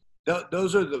like, that's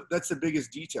the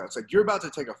biggest detail. It's like you're about to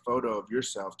take a photo of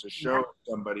yourself to show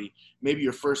somebody, maybe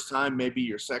your first time, maybe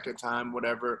your second time,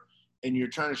 whatever, and you're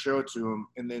trying to show it to them,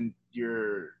 and then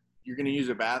you're gonna use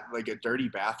like a dirty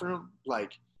bathroom,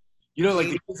 like, you know, like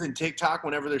the kids in TikTok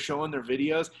whenever they're showing their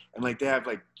videos and like they have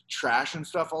like trash and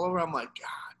stuff all over. I'm like,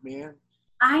 God, man.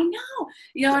 I know.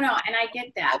 No, and I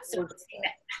get that. So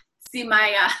see,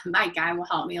 my guy will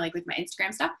help me like with my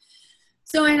Instagram stuff.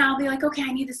 So, and I'll be like, okay,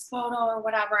 I need this photo or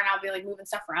whatever. And I'll be like moving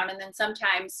stuff around. And then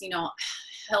sometimes, you know,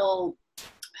 he'll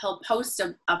post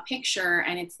a picture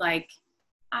and it's like,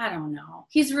 I don't know.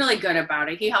 He's really good about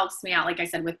it. He helps me out, like I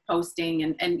said, with posting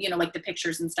and, you know, like the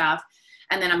pictures and stuff.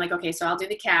 And then I'm like, okay, so I'll do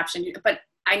the caption, but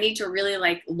I need to really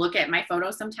like look at my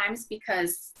photos sometimes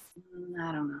because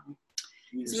I don't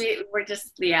know. So we're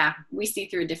just, we see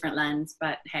through a different lens,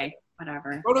 but hey,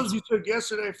 whatever. Photos you took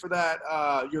yesterday for that,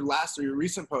 your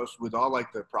recent post with all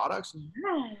like the products,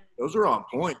 those are on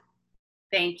point.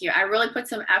 Thank you. I really put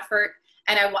some effort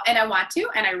and I want to,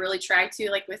 and I really try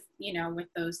to, like with, you know, with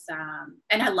those,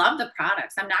 and I love the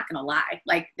products. I'm not going to lie.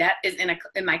 Like that is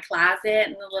in my closet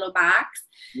in the little box,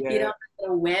 you know,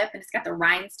 little whip, and it's got the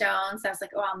rhinestones. So I was like,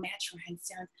 oh, I'll match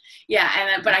rhinestones. Yeah.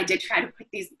 And but I did try to put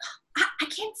these, I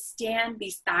can't stand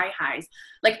these thigh highs.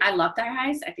 Like I love thigh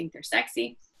highs. I think they're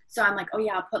sexy. So I'm like, oh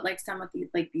yeah, I'll put like some with these,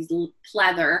 like these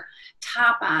pleather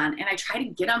top on. And I try to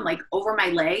get them like over my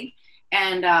leg,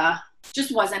 and,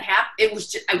 just wasn't happy. It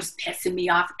was pissing me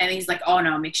off. And he's like, oh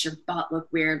no, it makes your butt look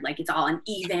weird. Like it's all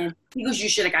uneven. He goes, you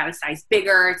should have got a size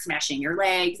bigger. It's smashing your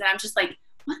legs. And I'm just like,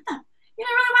 what the, you know,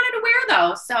 I really wanted to wear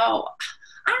those. So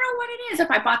I don't know what it is, if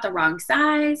I bought the wrong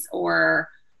size or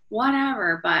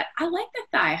whatever, but I like the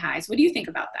thigh highs. What do you think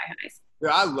about thigh highs? Yeah,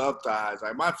 I love thigh highs.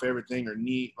 Like my favorite thing are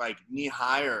knee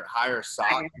high or higher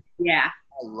socks. Yeah.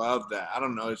 I love that. I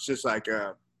don't know. It's just like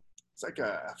a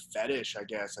fetish, I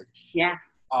guess. Like, yeah.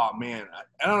 Oh man,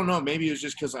 I don't know. Maybe it was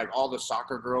just because like all the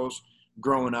soccer girls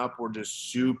growing up were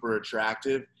just super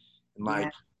attractive, and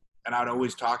like, and I'd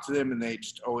always talk to them, and they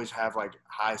just always have like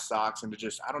high socks, and it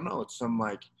just, I don't know, it's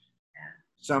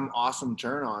some awesome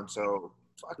turn on. So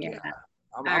fuck yeah,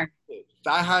 I'm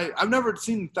thigh high. I've never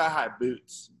seen thigh high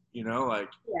boots. You know, like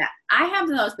I have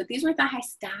those, but these were thigh high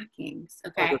stockings.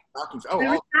 Okay, stockings. They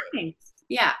were stockings.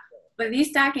 Yeah, but these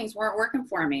stockings weren't working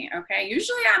for me. Okay,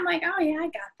 usually I'm like, oh yeah, I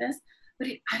got this. But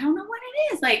I don't know what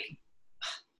it is. Like,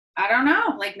 I don't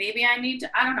know. Like, maybe I need to,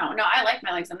 I don't know. No, I like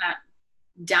my legs. I'm not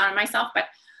down on myself. But,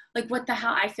 like, what the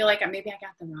hell? I feel like maybe I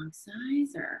got the wrong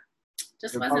size or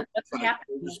just wasn't what's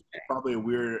happening. Probably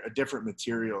a different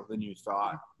material than you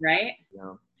thought. Right? You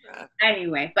know?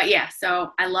 Anyway, but yeah.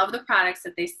 So, I love the products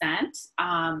that they sent.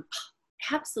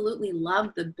 Absolutely love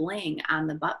the bling on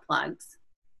the butt plugs.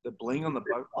 The bling on the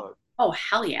butt plug? Oh,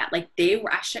 hell yeah. Like, they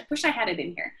were, wish I had it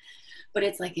in here. But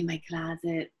it's like in my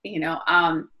closet, you know.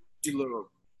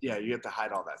 You have to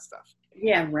hide all that stuff.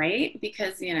 Yeah, right.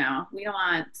 Because we don't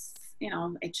want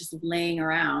it just laying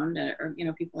around, or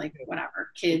people like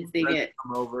whatever kids they get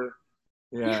come over.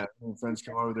 Yeah, when friends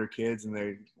come over with their kids and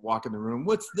they walk in the room.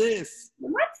 What's this?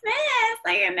 What's this?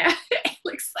 Like, it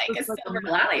looks like a silver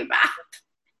lollipop.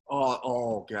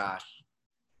 Oh gosh.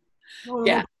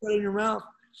 Yeah. Put it in your mouth.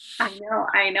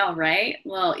 I know, right?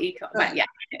 Little eco, but yeah.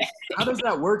 How does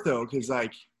that work though? Because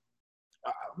like,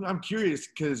 I'm curious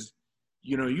because,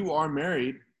 you are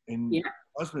married and your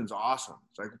husband's awesome.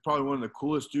 It's like probably one of the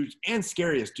coolest dudes and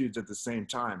scariest dudes at the same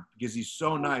time because he's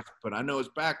so nice, but I know his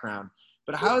background.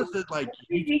 But how is it like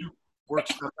you work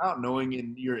stuff out knowing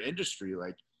in your industry?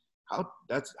 Like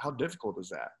how difficult is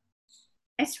that?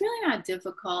 It's really not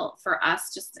difficult for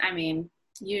us.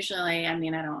 Usually, I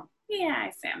don't. Yeah, I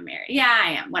say I'm married. Yeah,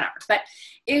 I am. Whatever. But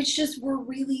it's just we're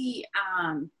really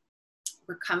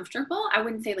we're comfortable. I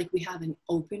wouldn't say like we have an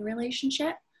open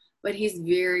relationship, but he's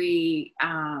very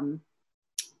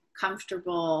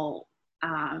comfortable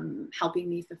helping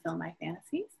me fulfill my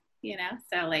fantasies. you know?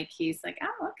 So like, he's like,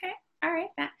 oh, okay. All right.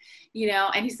 That, you know,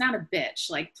 and he's not a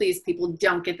bitch. Like, please, people,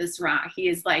 don't get this wrong. He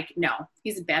is like, no,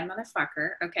 he's a bad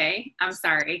motherfucker. Okay. I'm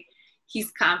sorry.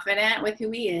 He's confident with who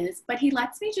he is, but he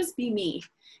lets me just be me,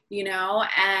 you know?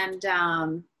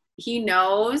 And, he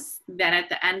knows that at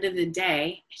the end of the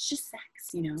day, it's just sex,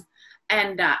 you know?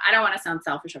 And, I don't want to sound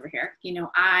selfish over here. You know,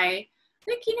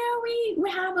 like, you know, we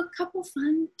have a couple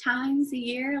fun times a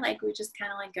year. Like, we just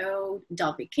kind of like go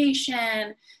adult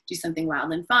vacation, do something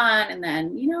wild and fun. And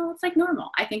then, you know, it's like normal.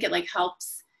 I think it like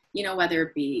helps, you know, whether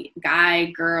it be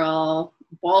guy, girl,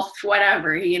 both,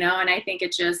 whatever, you know, and I think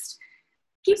it just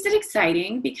keeps it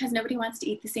exciting because nobody wants to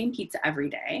eat the same pizza every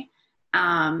day.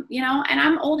 You know, and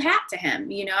I'm old hat to him,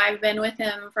 you know, I've been with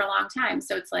him for a long time.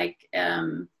 So it's like, yeah,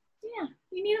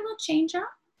 you need a little change up.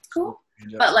 It's cool.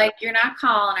 But like, you're not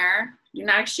calling her. You're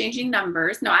not exchanging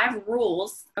numbers. No, I have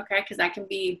rules. Okay. Cause I can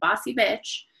be bossy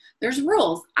bitch. There's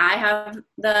rules. I have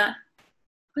the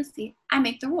pussy. I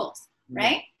make the rules.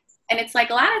 Right. And it's like,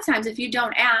 a lot of times if you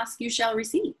don't ask, you shall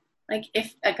receive. Like,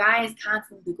 if a guy is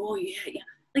constantly like, oh yeah, yeah.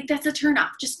 Like, that's a turn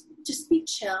off. Just be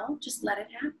chill. Just let it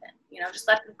happen. You know, just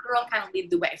let the girl kind of lead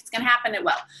the way. If it's going to happen, it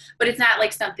will. But it's not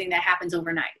like something that happens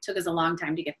overnight. It took us a long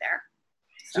time to get there.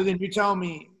 So then you're telling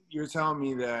me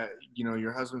that, you know,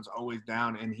 your husband's always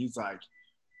down, and he's like,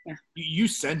 yeah. You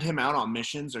send him out on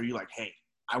missions, or you like, hey,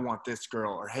 I want this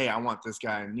girl, or hey, I want this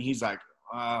guy, and he's like,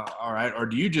 all right. Or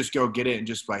do you just go get it and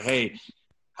just like, hey,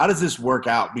 how does this work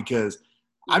out? Because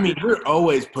I mean, you're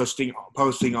always posting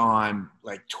on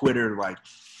like Twitter, like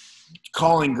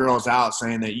calling girls out,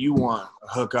 saying that you want to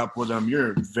hook up with them.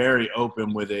 You're very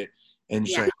open with it. And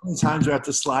she's like, how many times do I have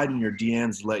to slide in your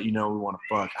DMs to let you know we want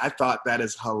to fuck? I thought that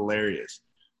is hilarious.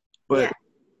 But yeah.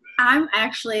 I'm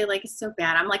actually like, it's so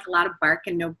bad. I'm like a lot of bark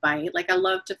and no bite. Like, I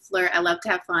love to flirt. I love to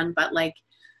have fun. But like,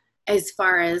 as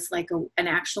far as like an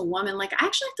actual woman, like, I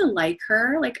actually have to like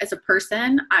her, like, as a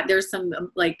person. There's some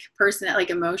like person, like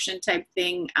emotion type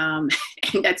thing. And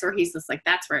that's where he's just like,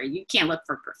 that's where you can't look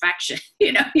for perfection.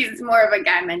 You know, he's more of a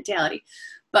guy mentality.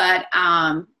 But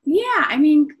yeah, I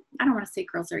mean, I don't want to say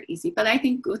girls are easy, but I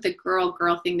think with the girl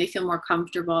thing, they feel more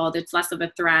comfortable. It's less of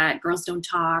a threat. Girls don't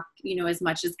talk, you know, as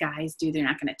much as guys do. They're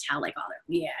not going to tell like, oh,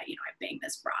 yeah, you know, I banged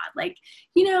this broad. Like,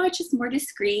 you know, it's just more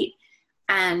discreet.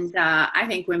 And I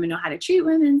think women know how to treat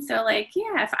women. So like,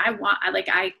 yeah, if I want,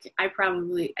 I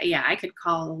probably, yeah, I could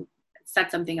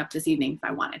set something up this evening if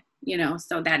I wanted, you know,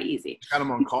 so that easy. Got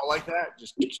them on call like that?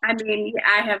 I mean,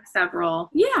 I have several.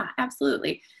 Yeah,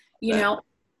 absolutely. You know,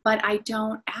 but I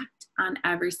don't act on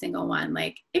every single one.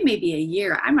 Like, it may be a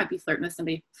year. I might be flirting with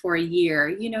somebody for a year,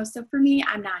 you know? So for me,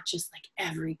 I'm not just like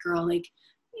every girl, like,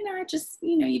 you know, I just,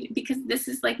 you know, because this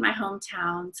is like my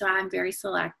hometown. So I'm very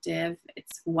selective.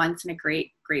 It's once in a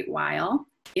great while,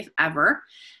 if ever.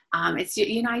 It's,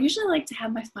 you know, I usually like to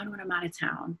have my fun when I'm out of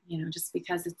town, you know, just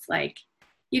because it's like,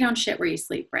 you don't shit where you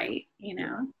sleep, right? You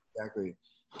know? Exactly.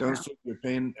 Don't stick your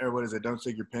pin, or what is it? Don't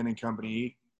stick your pin in company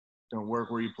eat. Don't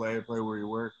work where you play where you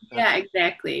work. Yeah,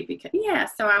 exactly. Because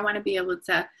so I want to be able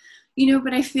to, you know,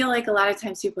 but I feel like a lot of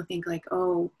times people think like,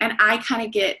 oh, and I kind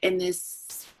of get in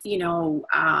this, you know,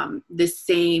 this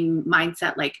same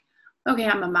mindset, like, okay,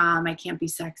 I'm a mom, I can't be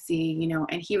sexy, you know,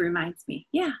 and he reminds me,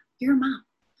 yeah, you're a mom.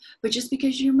 But just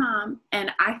because you're a mom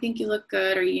and I think you look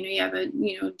good, or, you know, you have a,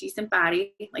 you know, decent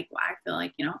body, like, well, I feel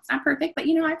like, you know, it's not perfect, but,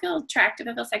 you know, I feel attractive,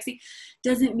 I feel sexy,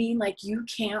 doesn't mean like you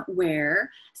can't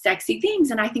wear sexy things.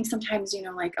 And I think sometimes, you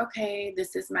know, like, okay,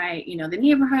 this is my, you know, the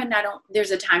neighborhood, and there's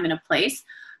a time and a place,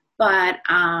 but,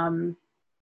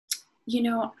 you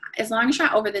know, as long as you're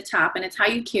not over the top and it's how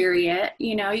you carry it,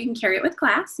 you know, you can carry it with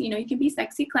class, you know, you can be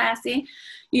sexy, classy,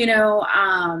 you know,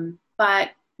 but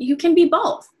you can be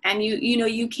both, and you know,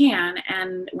 you can.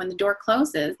 And when the door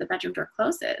closes, the bedroom door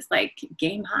closes, like,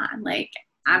 game on. Like,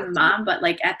 I'm a mom, but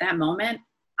like at that moment,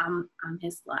 I'm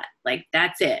his slut. Like,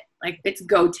 that's it. Like, it's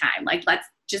go time. Like, let's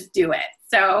just do it.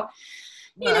 So,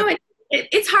 you know,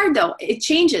 it's hard though. It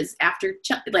changes after,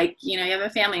 like, you know, you have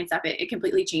a family and stuff. It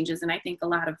completely changes, and I think a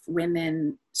lot of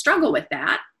women struggle with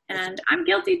that, and I'm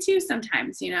guilty too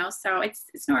sometimes. You know, so it's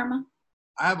normal.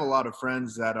 I have a lot of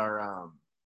friends that are,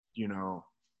 you know,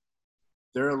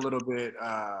 they're a little bit,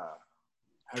 how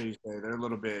do you say? They're a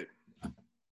little bit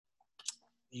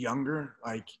younger.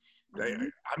 Like,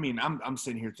 I mean, I'm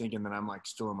sitting here thinking that I'm like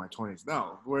still in my 20s.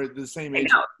 No, we're the same age,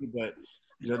 but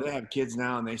you know, they have kids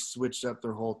now and they switched up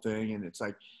their whole thing. And it's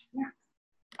like,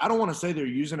 I don't want to say they're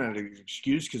using it as an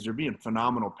excuse because they're being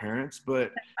phenomenal parents,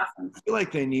 but I feel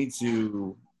like they need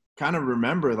to kind of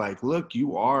remember, like, look,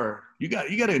 you got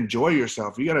to enjoy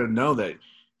yourself. You got to know that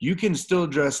you can still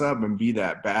dress up and be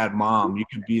that bad mom. You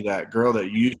can be that girl that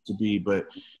you used to be, but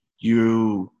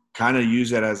you kind of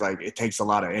use it as like, it takes a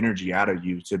lot of energy out of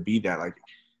you to be that. Like,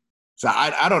 so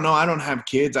I don't know. I don't have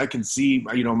kids. I can see,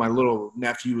 you know, my little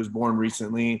nephew was born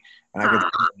recently, and I could see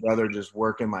my brother just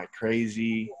working like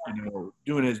crazy, you know,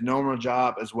 doing his normal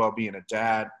job as well, being a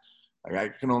dad. Like, I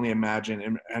can only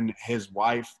imagine. And his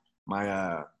wife,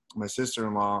 my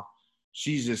sister-in-law,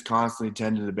 she's just constantly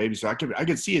tending to the baby. So I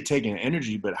could see it taking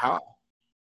energy, but how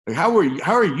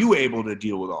are you able to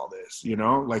deal with all this, you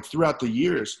know, like throughout the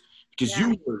years? Because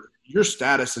your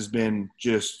status has been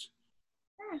just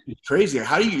crazy.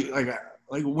 How do you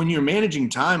like when you're managing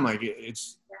time, like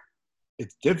it's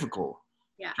difficult.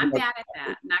 Yeah, I'm bad at that.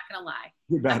 I'm not gonna lie.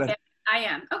 You're bad at it. I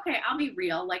am. Okay, I'll be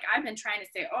real. Like, I've been trying to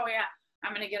say, oh yeah,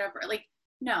 I'm gonna get up. Like,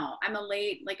 no, I'm a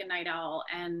night owl,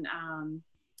 and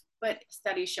but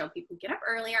studies show people get up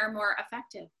early are more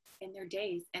effective in their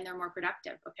days, and they're more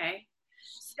productive. Okay,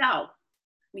 so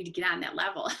we need to get on that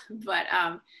level.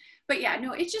 But yeah,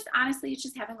 no, it's just, honestly, it's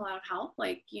just having a lot of help.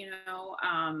 Like, you know,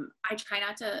 I try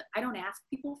not to, I don't ask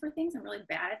people for things. I'm really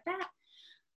bad at that.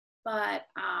 But,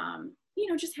 you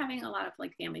know, just having a lot of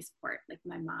like family support, like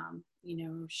my mom, you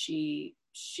know,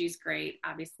 she's great.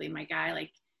 Obviously my guy,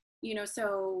 like, you know,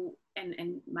 so,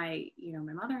 and my, you know,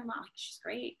 my mother-in-law, like, she's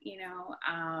great, you know.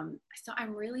 So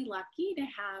I'm really lucky to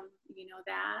have, you know,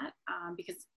 that,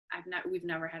 because we've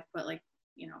never had to put like,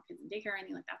 you know, kids in daycare or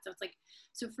anything like that. So it's like,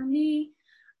 so for me,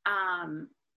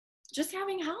 just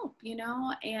having help, you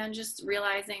know, and just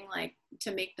realizing like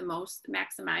to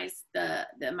maximize the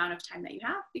amount of time that you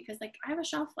have, because like I have a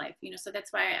shelf life, you know, so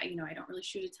that's why you know, I don't really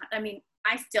shoot a ton. I mean,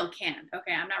 I still can.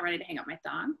 Okay. I'm not ready to hang up my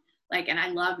thumb. Like, and I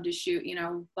love to shoot, you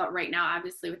know, but right now,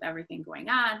 obviously with everything going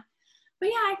on, but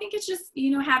yeah, I think it's just,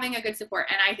 you know, having a good support.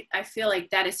 And I feel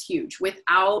like that is huge.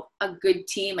 Without a good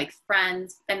team, like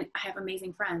friends, and I have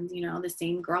amazing friends, you know, the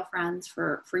same girlfriends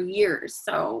for years.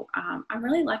 So I'm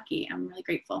really lucky. I'm really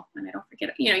grateful. And I don't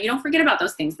forget, you know, you don't forget about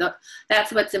those things though.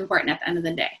 That's what's important at the end of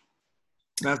the day.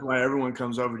 That's why everyone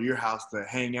comes over to your house to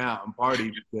hang out and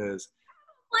party, because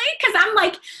I'm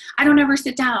like, I don't ever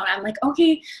sit down. I'm like,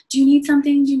 okay, do you need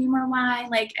something? Do you need more wine?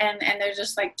 Like, and they're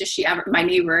just like, does she ever, my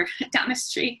neighbor down the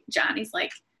street, Johnny's like,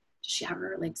 does she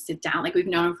ever like sit down? Like, we've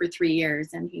known him for 3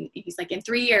 years. And he's like, in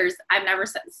 3 years, I've never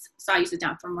saw you sit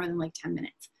down for more than like 10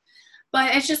 minutes.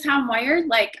 But it's just how I'm wired.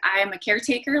 Like, I am a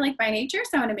caretaker, like by nature.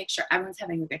 So I want to make sure everyone's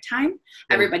having a good time.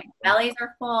 Everybody's bellies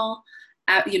are full.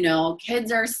 You know, kids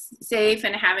are safe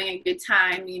and having a good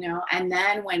time, you know, and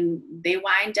then when they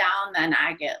wind down, then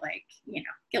I get like, you know,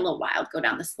 get a little wild, go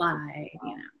down the slide,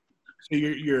 you know. So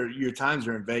your times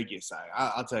are in Vegas.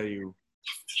 I'll tell you,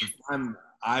 the time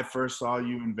I first saw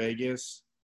you in Vegas,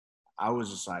 I was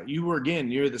just like, you're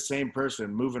the same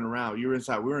person moving around. We were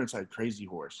inside Crazy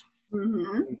Horse,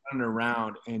 running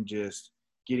around and just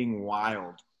getting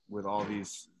wild with all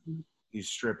these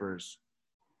strippers.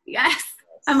 Yes.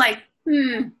 I'm like,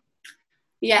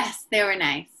 yes, they were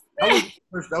nice. That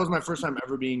was my first time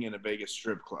ever being in a Vegas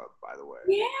strip club, by the way.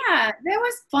 Yeah, that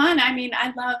was fun. I mean,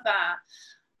 I love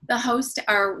the host,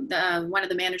 or one of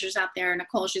the managers out there,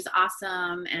 Nicole. She's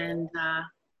awesome, and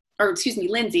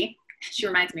Lindsay. She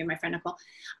reminds me of my friend Nicole,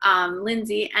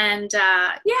 Lindsay. And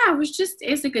yeah,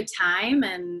 it's a good time.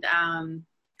 And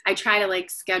I try to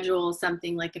like schedule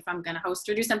something, like if I'm gonna host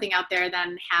or do something out there,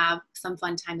 then have some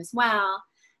fun time as well.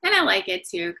 And I like it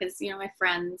too, because, you know, my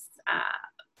friends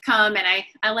come, and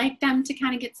I like them to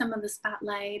kind of get some of the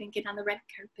spotlight and get on the red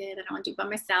carpet. I don't want to do it by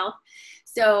myself.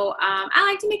 So I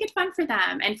like to make it fun for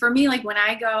them. And for me, like when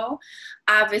I go,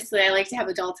 obviously I like to have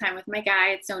adult time with my guy.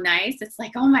 It's so nice. It's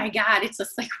like, oh my God. It's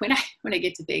just like when I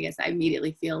get to Vegas, I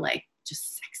immediately feel like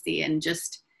just sexy and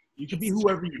just. You can be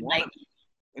whoever you want. Like,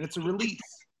 and it's a release.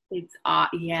 It's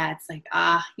it's like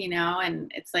you know, and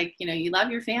it's like, you know, you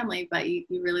love your family, but you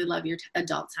really love your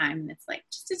adult time, and it's like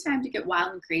just a time to get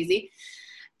wild and crazy.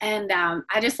 And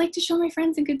I just like to show my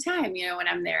friends a good time, you know, when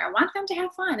I'm there. I want them to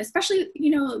have fun, especially,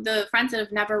 you know, the friends that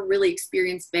have never really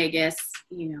experienced Vegas,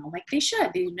 you know, like they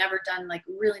should. They've never done like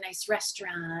really nice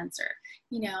restaurants, or,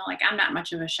 you know, like I'm not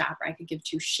much of a shopper. I could give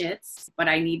two shits, but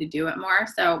I need to do it more.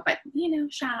 So, but, you know,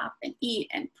 shop and eat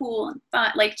and pool and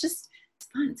fun, like just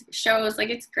fun. It's shows,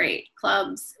 like it's great.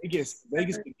 Clubs. Vegas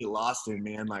can get lost in,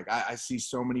 man. Like I see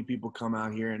so many people come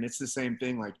out here, and it's the same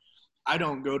thing. Like I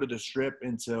don't go to the strip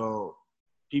until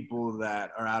people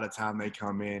that are out of town, they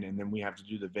come in, and then we have to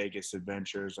do the Vegas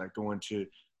adventures, like going to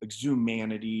like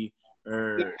Zoomanity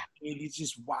or these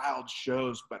just wild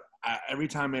shows. But every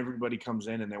time everybody comes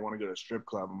in and they want to go to a strip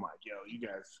club, I'm like, yo, you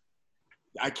guys,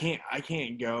 I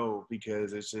can't go,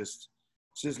 because it's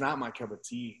just not my cup of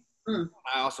tea.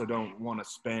 I also don't want to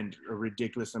spend a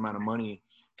ridiculous amount of money,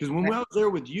 because when I was there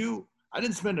with you, I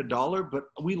didn't spend $1, but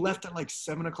we left at like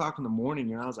 7:00 in the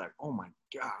morning, and I was like, oh my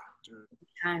God,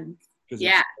 dude. Because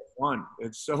Yeah. it's so fun.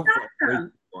 It's so fun. Way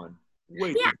too fun.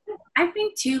 Way Yeah. too fun. I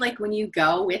think too, like when you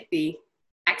go with the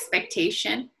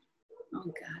expectation, oh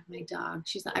God, my dog,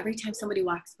 she's every time somebody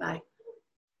walks by,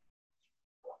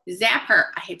 zap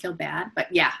her. I feel bad, but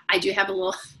yeah, I do have a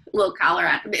little collar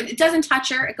on. It doesn't touch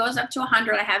her. It goes up to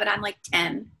 100. I have it on like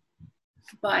 10,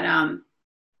 but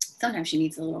sometimes she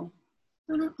needs a little.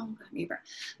 Oh God, neighbor.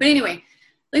 But anyway,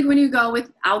 like when you go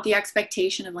without the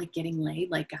expectation of like getting laid,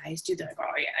 like guys do, they're like,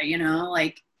 oh yeah, you know,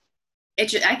 like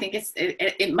it. I think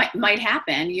it might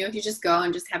happen. You know, if you just go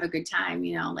and just have a good time,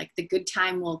 you know, like the good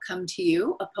time will come to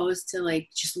you, opposed to like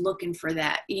just looking for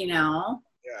that, you know.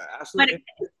 Yeah, But absolutely.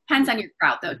 it depends on your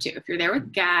crowd though too. If you're there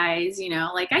with guys, you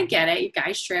know, like I get it, you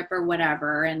guys trip or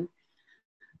whatever. And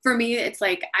for me, it's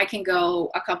like I can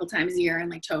go a couple times a year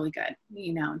and like totally good,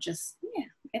 you know, just yeah,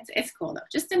 it's cool though,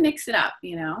 just to mix it up,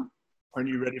 you know. Aren't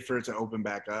you ready for it to open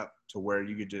back up to where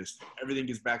you could just everything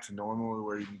gets back to normal,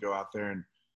 where you can go out there and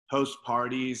host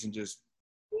parties and just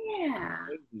Yeah,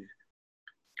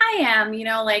 I am, you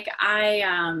know, like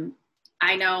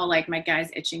I know like my guy's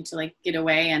itching to like get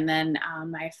away. And then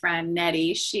my friend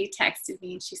Nettie, she texted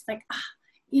me and she's like,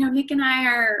 you know, Nick and I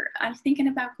are thinking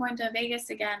about going to Vegas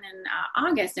again in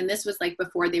August. And this was like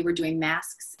before they were doing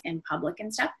masks in public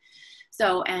and stuff.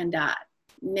 So, and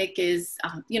Nick is,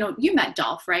 you know, you met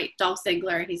Dolph, right? Dolph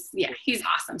Ziggler. He's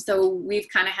awesome. So we've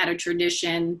kind of had a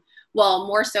tradition, well,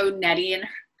 more so Nettie and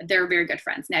they're very good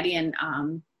friends, Nettie and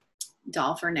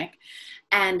Dolph or Nick.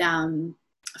 And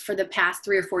for the past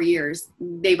 3 or 4 years,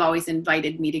 they've always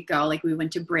invited me to go. Like we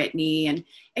went to Brittany and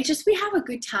it's just, we have a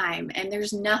good time and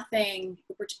there's nothing,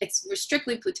 we're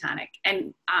strictly platonic.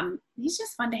 And he's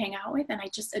just fun to hang out with. And I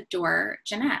just adore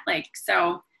Jeanette. Like,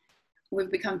 so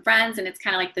we've become friends and it's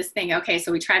kind of like this thing. Okay.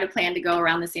 So we try to plan to go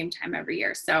around the same time every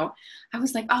year. So I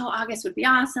was like, oh, August would be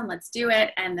awesome. Let's do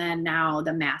it. And then now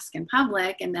the mask in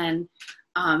public. And then,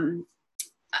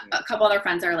 a couple other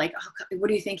friends are like, oh, what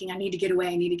are you thinking? I need to get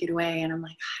away. And I'm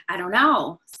like, I don't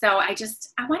know. So I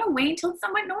want to wait until it's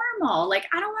somewhat normal. Like,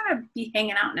 I don't want to be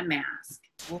hanging out in a mask.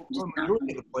 Well,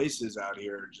 majority of the places out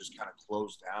here are just kind of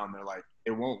closed down. They're like,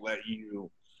 it won't let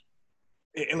you.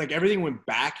 And like everything went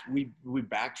back. We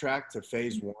backtracked to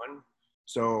phase 1.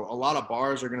 So a lot of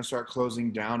bars are going to start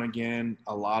closing down again.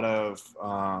 A lot of,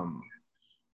 a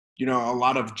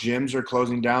lot of gyms are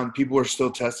closing down. People are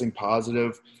still testing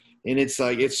positive. And it's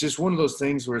like, it's just one of those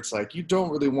things where it's like, you don't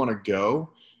really want to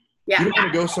go. Yeah. You don't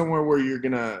want to go somewhere where you're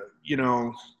going to,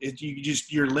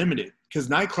 you're limited because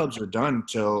nightclubs are done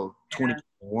till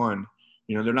 2021.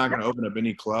 You know, they're not going to open up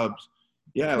any clubs.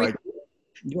 Yeah. Like,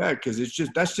 yeah. Cause it's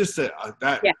just, that's just that.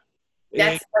 Yeah.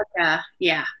 That's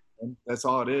yeah. That's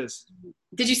all it is.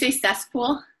 Did you say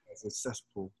cesspool? It's a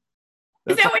cesspool.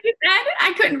 Is that what you said?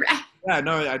 I couldn't. Yeah,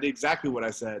 no, I did exactly what I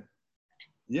said.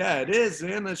 Yeah, it is,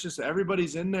 man. That's just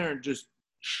everybody's in there and just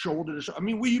shoulder to shoulder. I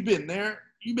mean, you've been there.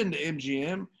 You've been to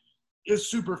MGM. It's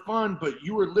super fun, but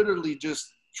you were literally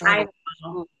just trying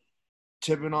to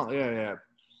tipping on. Yeah.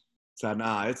 So,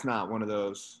 nah, it's not one of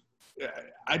those.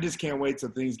 I just can't wait till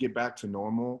things get back to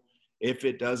normal. If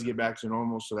it does get back to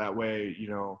normal, so that way, you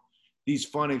know, these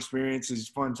fun experiences,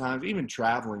 fun times, even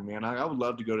traveling, man. I would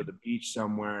love to go to the beach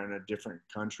somewhere in a different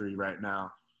country right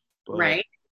now. But right.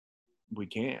 We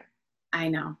can't. I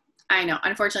know.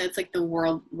 Unfortunately, it's like the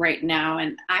world right now,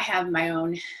 and I have my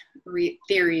own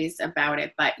theories about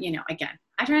it. But, you know, again,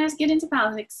 I try not to get into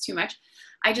politics too much.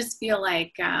 I just feel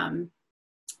like,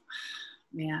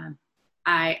 man,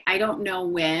 I don't know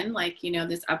when, like, you know,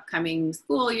 this upcoming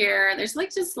school year, there's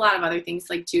like just a lot of other things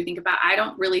like to think about. I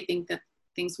don't really think that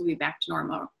things will be back to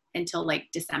normal until like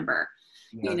December,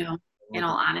 you know, in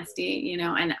all honesty, you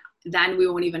know, and then we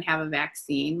won't even have a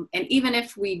vaccine. And even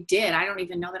if we did, I don't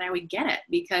even know that I would get it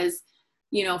because,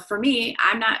 you know, for me,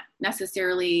 I'm not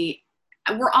necessarily,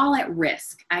 we're all at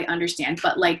risk. I understand,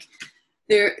 but like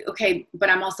but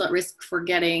I'm also at risk for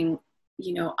getting,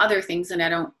 you know, other things and I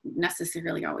don't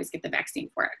necessarily always get the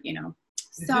vaccine for it, you know?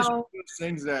 It's just one of those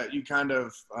things that you kind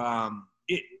of,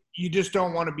 you just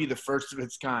don't want to be the first of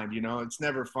its kind, you know? It's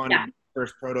never fun to be the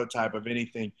first prototype of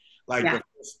anything. Like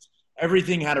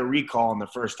everything had a recall in the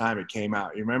first time it came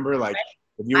out. You remember? Like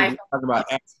if you're talking about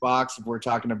Xbox, if we're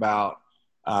talking about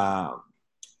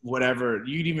whatever,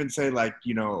 you'd even say like,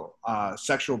 you know,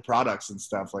 sexual products and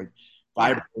stuff like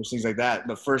Vibrant, things like that.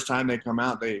 The first time they come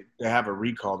out, they have a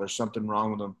recall. There's something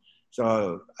wrong with them.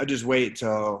 So I just wait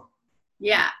till.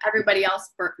 Yeah, everybody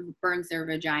else burns their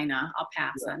vagina. I'll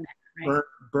pass on that. Right?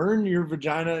 Burn your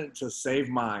vagina to save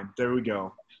mine. There we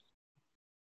go.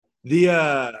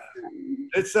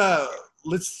 It's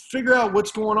let's figure out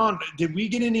what's going on. Did you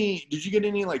get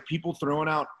any like people throwing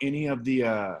out any of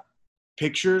the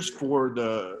pictures for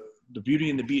the Beauty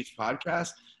and the Beast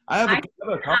podcast? I have a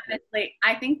couple. Honestly,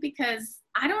 I think because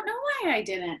I don't know why I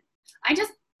didn't. I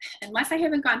just, unless I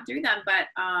haven't gone through them, but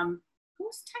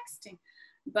who's texting?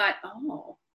 But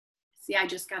see, I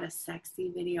just got a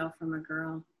sexy video from a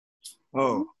girl.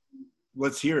 Oh,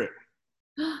 let's hear it.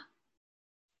 Okay.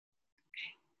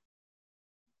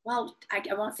 Well, I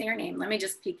won't say her name. Let me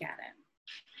just peek at it.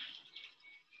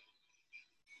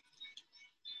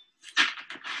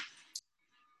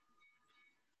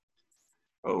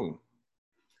 Oh.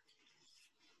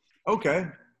 Okay.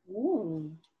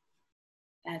 Ooh,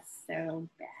 that's so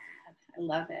bad. I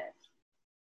love it.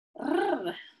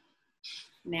 Ugh.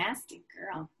 Nasty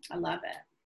girl. I love it.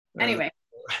 Anyway,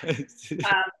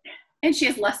 and she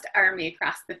has lust army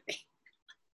across the thing.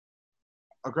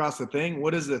 Across the thing?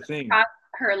 What is the thing?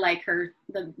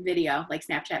 The video, like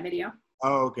Snapchat video.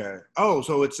 Oh, okay. Oh,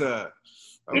 so it's a.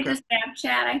 Okay. It's a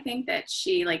Snapchat, I think, that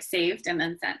she like saved and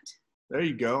then sent. There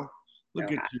you go.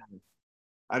 Look at you.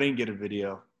 I didn't get a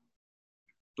video.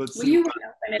 Let's Well, see. you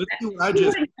Let's see what I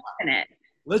just got.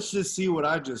 Let's just see what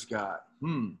I just got.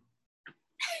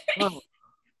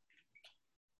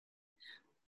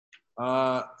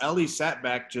 Ellie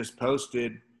Satback just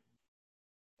posted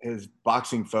his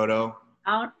boxing photo.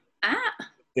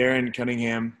 Darren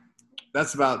Cunningham.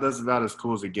 That's about as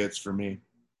cool as it gets for me.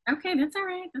 Okay, that's all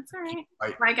right.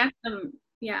 I got some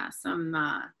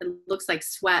it looks like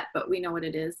sweat, but we know what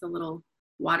it is, the little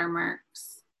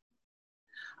watermarks.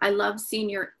 I love seeing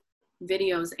your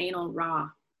videos, anal raw.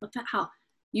 What the hell?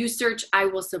 You search, I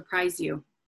will surprise you.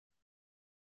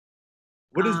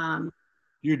 What is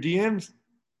your DMs?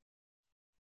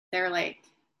 They're like,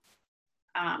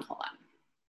 hold on.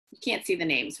 You can't see the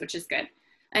names, which is good.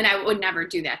 And I would never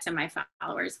do that to my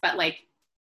followers, but like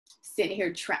sitting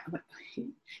here trying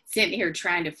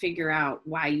to figure out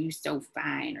why you so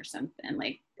fine or something.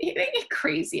 Like they get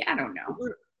crazy. I don't know.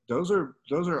 Those are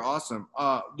awesome.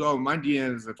 Though my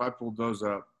DMs, if I pulled those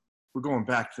up, we're going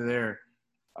back to there.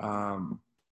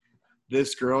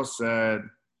 This girl has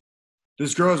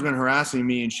been harassing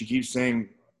me, and she keeps saying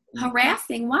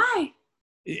harassing. Why?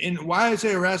 And why I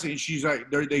say harassing? She's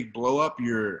like they blow up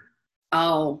your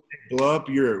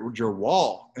your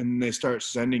wall, and they start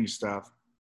sending stuff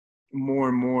more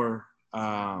and more,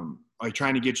 like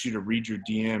trying to get you to read your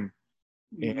DM.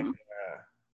 Mm-hmm. And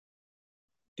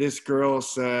this girl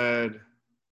said,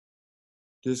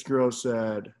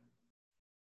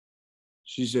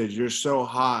 she said, "You're so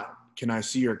hot. Can I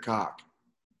see your cock?"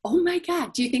 Oh my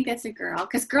God. Do you think that's a girl?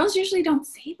 Because girls usually don't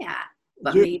say that.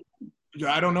 But maybe.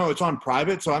 I don't know. It's on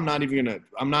private, so I'm not even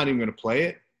gonna play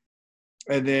it.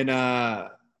 And then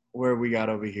where we got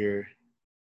over here,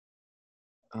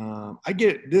 I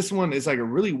get this one is like a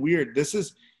really weird.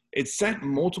 It's sent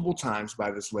multiple times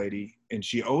by this lady, and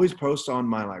she always posts on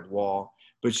my like wall.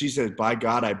 But she says, "By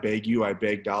God, I beg you, I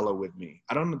beg Dala with me."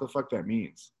 I don't know what the fuck that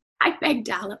means. I beg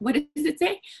Dala. What does it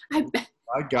say?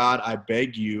 By God, I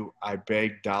beg you, I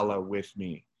beg Dala with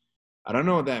me. I don't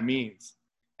know what that means.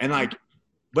 And like,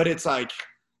 but it's like,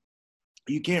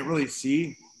 you can't really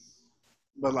see,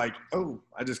 but like,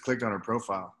 I just clicked on her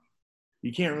profile.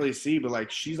 You can't really see, but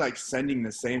like, she's like sending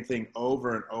the same thing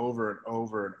over and over and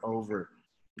over and over.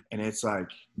 And it's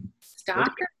like.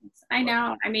 Stalkers. I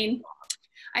know. I mean,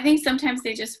 I think sometimes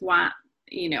they just want,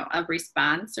 a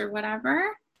response or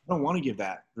whatever. I don't want to give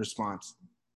that response.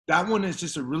 That one is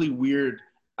just a really weird,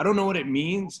 I don't know what it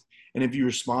means. And if you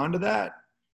respond to that,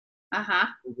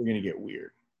 we're going to get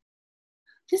weird.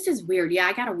 This is weird. Yeah,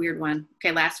 I got a weird one.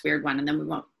 Okay, last weird one, and then we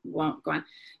won't go on.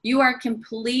 You are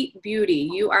complete beauty.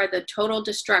 You are the total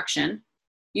destruction.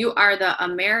 You are the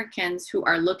Americans who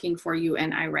are looking for you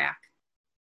in Iraq.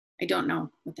 I don't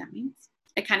know what that means.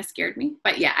 It kind of scared me.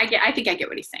 But yeah, I think I get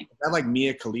what he's saying. Is that like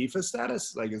Mia Khalifa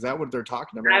status? Like, is that what they're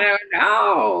talking about? I don't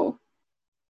know.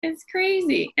 It's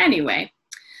crazy. Anyway,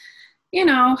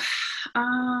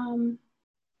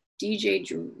 DJ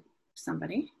Drew,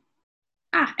 somebody.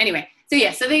 Anyway,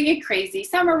 so they get crazy.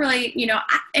 Some are really,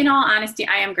 in all honesty,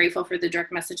 I am grateful for the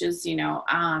direct messages,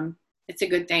 it's a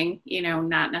good thing,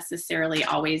 not necessarily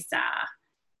always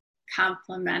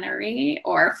complimentary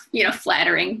or,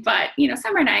 flattering, but,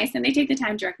 some are nice and they take the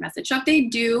time to direct message. So if they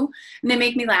do, and they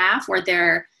make me laugh or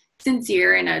they're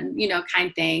sincere and a,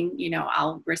 kind thing,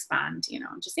 I'll respond,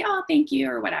 just say, oh, thank you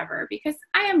or whatever, because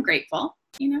I am grateful,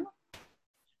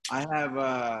 I have,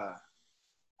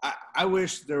 I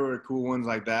wish there were cool ones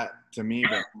like that to me,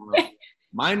 but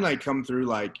mine like come through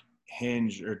like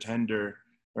Hinge or Tinder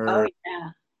or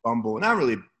Bumble. Not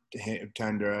really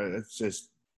Tinder.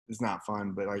 It's not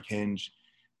fun, but like Hinge.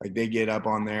 Like they get up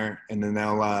on there and then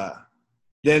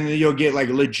then you'll get like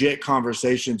legit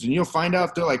conversations and you'll find out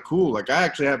if they're like cool. Like I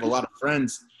actually have a lot of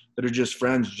friends that are just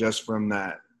friends just from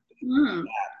that.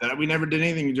 That we never did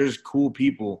anything. They're just cool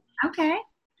people. Okay.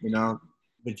 You know,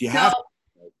 but you have to.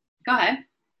 Go ahead.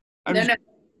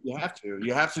 You have to.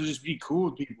 You have to just be cool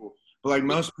with people. But like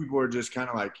most people are just kind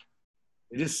of like,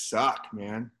 they just suck,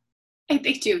 man.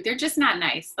 They do. They're just not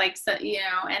nice. Like, so, you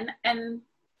know, and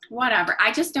whatever.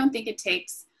 I just don't think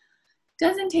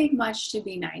doesn't take much to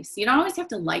be nice. You don't always have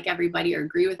to like everybody or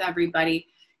agree with everybody,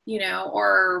 you know,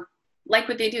 or like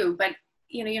what they do. But,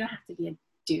 you know, you don't have to be a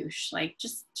douche. Like,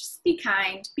 just be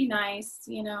kind, be nice,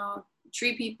 you know,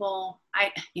 treat people.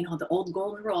 You know, the old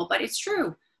golden rule, but it's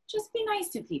true. Just be nice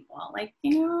to people. Like,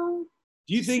 you know.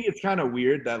 Do you think it's kind of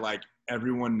weird that like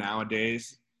everyone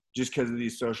nowadays, just because of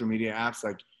these social media apps,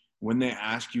 like when they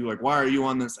ask you like, why are you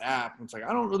on this app? It's like,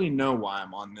 I don't really know why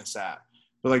I'm on this app.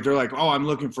 But like, they're like, oh, I'm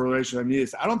looking for a relationship. I need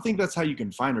this. I don't think that's how you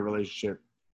can find a relationship.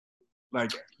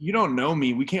 Like, you don't know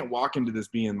me. We can't walk into this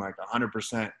being like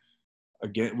 100%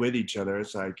 again with each other.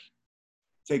 It's like,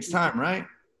 it takes time, right?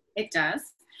 It does.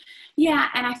 Yeah.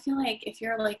 And I feel like if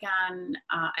you're like on,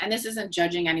 and this isn't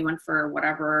judging anyone for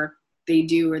whatever they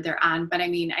do or they're on, but I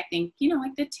mean, I think, you know,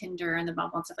 like the Tinder and the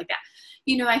Bumble and stuff like that,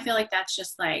 you know, I feel like that's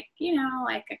just like, you know,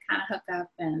 like a kind of hookup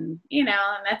and, you know,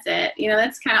 and that's it, you know,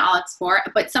 that's kind of all it's for.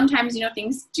 But sometimes, you know,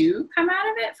 things do come out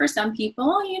of it for some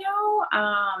people, you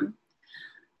know,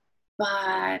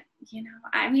 but, you know,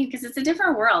 I mean, because it's a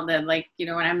different world than like, you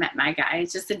know, when I met my guy,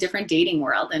 it's just a different dating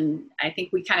world. And I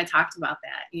think we kind of talked about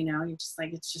that, you know, you're just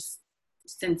like, it's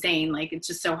insane. Like, it's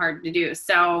just so hard to do.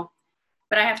 So,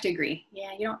 but I have to agree.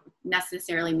 Yeah, you don't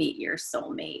necessarily meet your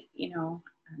soulmate, you know,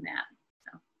 on that.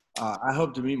 So. I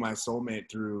hope to meet my soulmate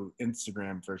through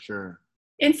Instagram for sure.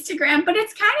 Instagram, but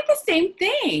it's kind of the same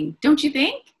thing, don't you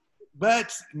think?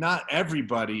 But not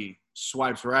everybody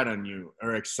swipes right on you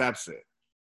or accepts it.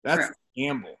 That's a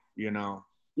gamble, you know.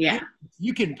 Yeah.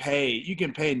 You can pay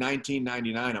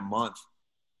 $19.99 a month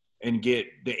and get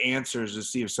the answers to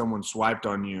see if someone swiped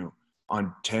on you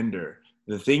on Tinder.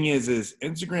 The thing is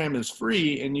Instagram is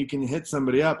free and you can hit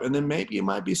somebody up and then maybe it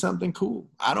might be something cool.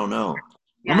 I don't know.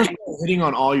 Yeah. I'm going to start hitting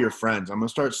on all your friends. I'm going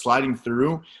to start sliding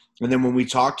through. And then when we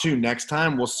talk to you next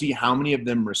time, we'll see how many of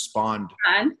them respond.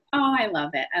 Oh, I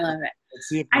love it. I love it. Let's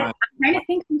see if I'm trying to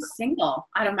think who's single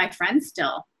out of my friends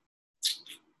still.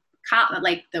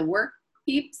 Like the work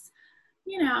peeps,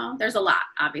 you know, there's a lot,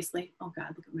 obviously. Oh God,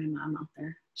 look at my mom out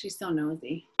there. She's so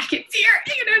nosy. I can see her.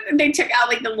 You know, they took out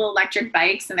like the little electric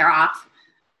bikes and they're off.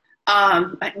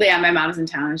 Yeah, my mom's in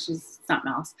town and she's something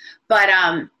else. But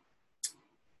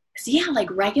so yeah,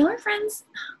 like regular friends,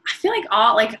 I feel like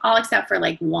all except for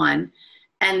like one.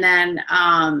 And then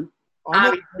I'm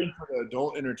only going for the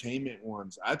adult entertainment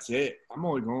ones. That's it. I'm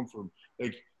only going for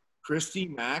like Christy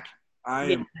Mack.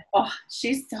 Oh,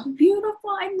 she's so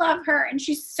beautiful. I love her. And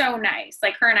she's so nice.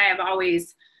 Like her and I have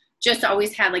always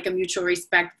had like a mutual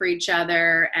respect for each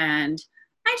other. And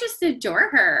I just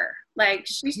adore her. Like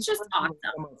she's just awesome.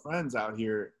 Some of my friends out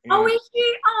here. Oh, is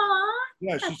she? Aw.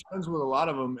 Yeah, she's friends with a lot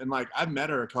of them. And like I've met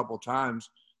her a couple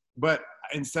times. But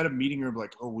instead of meeting her,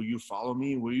 like, oh, will you follow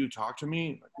me? Will you talk to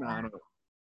me? Like, no, I don't know.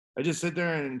 I just sit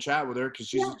there and chat with her because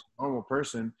she's a normal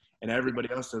person and everybody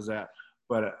else does that.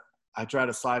 But I try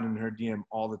to slide in her DM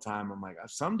all the time. I'm like,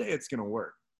 someday it's going to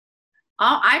work.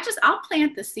 I'll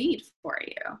plant the seed for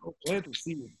you. Oh, plant the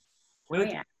seed.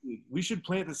 We should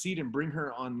plant the seed and bring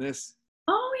her on this.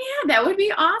 Oh yeah, that would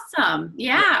be awesome.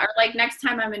 Yeah. Or like next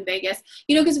time I'm in Vegas,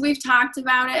 you know, because we've talked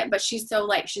about it, but she's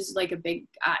like a big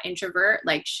introvert.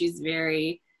 Like she's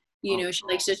very, you know, she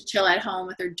likes to chill at home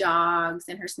with her dogs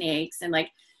and her snakes and like,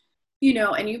 you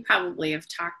know, and you probably have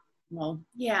talked, well,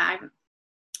 yeah,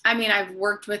 I've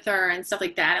worked with her and stuff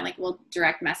like that and like we'll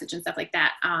direct message and stuff like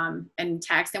that and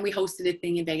text, and we hosted a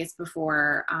thing in Vegas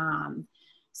before.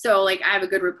 So like I have a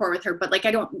good rapport with her, but like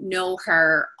I don't know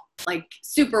her like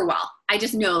super well. I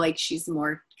just know like she's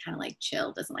more kind of like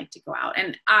chill, doesn't like to go out.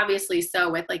 And obviously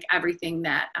so with like everything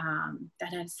that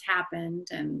that has happened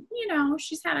and you know,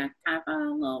 she's had a kind of a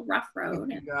little rough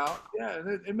road. Yeah,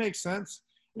 it makes sense.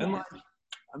 Yeah. And like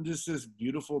I'm just this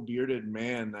beautiful bearded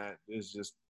man that is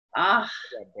just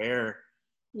bear.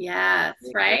 Yes,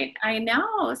 right. I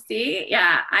know. See,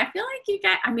 yeah, I feel like you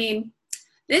guys, I mean,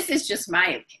 this is just my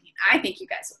opinion. I think you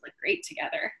guys would look great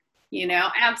together. You know,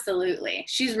 absolutely.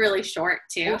 She's really short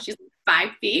too. Yeah. She's 5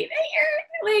 feet.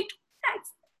 Like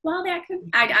that could.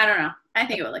 I don't know. I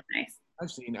think it would look nice.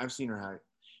 I've seen her height.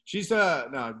 She's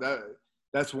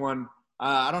that's one.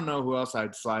 I don't know who else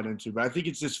I'd slide into, but I think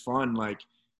it's just fun. Like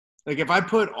if I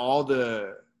put all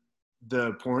the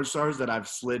porn stars that I've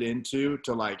slid into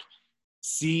to like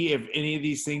see if any of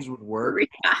these things would work.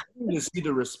 Yeah. To see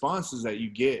the responses that you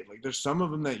get. Like there's some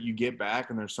of them that you get back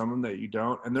and there's some of them that you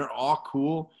don't, and they're all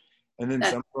cool. And then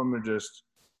some of them are just,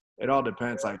 it all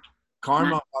depends. Like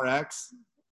Karma RX,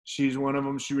 she's one of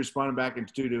them. She responded back and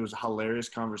dude, it was a hilarious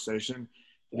conversation.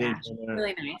 Yeah,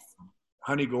 really nice.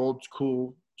 Honey Gold's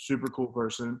cool, super cool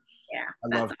person. Yeah.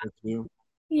 I love her too.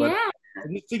 Yeah. But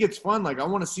I just think it's fun. Like I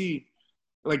want to see,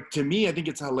 like to me, I think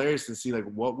it's hilarious to see like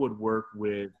what would work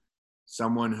with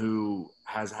someone who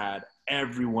has had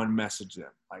everyone message them.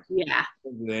 Like, yeah,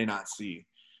 what do they not see?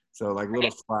 So like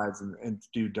little slides and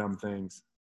do dumb things.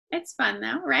 It's fun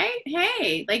though, right?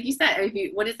 Hey, like you said, if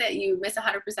you, what is it? You miss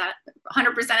 100% of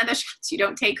the shots you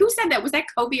don't take. Who said that? Was that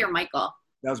Kobe or Michael?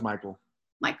 That was Michael.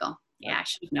 Michael. Yeah, I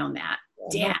should have known that.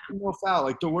 Yeah. No foul.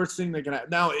 Like the worst thing they can have.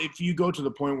 Now, if you go to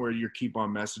the point where you keep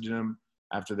on messaging them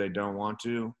after they don't want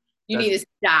to, you need to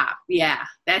stop. Yeah,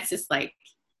 that's just like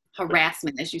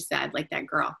harassment, as you said, like that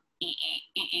girl.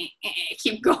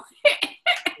 Keep going.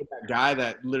 That guy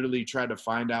that literally tried to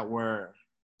find out where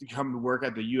to come to work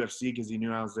at the UFC because he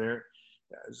knew I was there.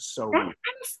 Yeah, it's so weird. Kind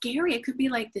of scary. It could be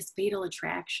like this fatal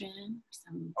attraction.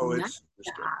 It's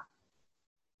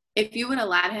if you would have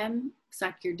let him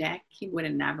suck your dick, he would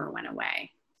have never went away.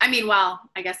 I mean, well,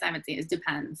 I guess I haven't seen it. It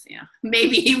depends. You know,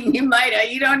 maybe he might have.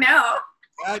 You don't know.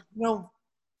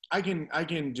 I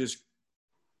can just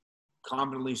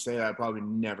confidently say that I'd probably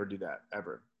never do that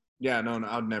ever. Yeah, no,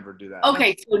 I'd never do that.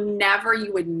 Okay, so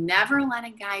you would never let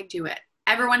a guy do it.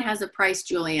 Everyone has a price,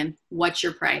 Julian. What's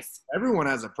your price? Everyone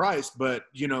has a price, but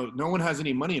no one has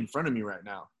any money in front of me right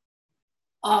now.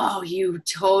 Oh, you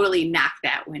totally knocked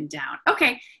that one down.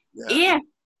 Okay, yeah. If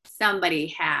somebody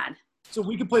had. So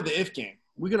we can play the if game.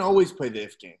 We can always play the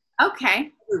if game.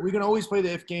 Okay. We can always play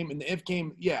the if game, and the if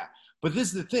game, yeah. But this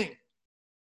is the thing.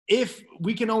 I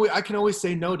can always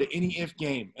say no to any if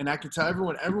game, and I can tell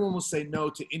everyone will say no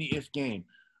to any if game.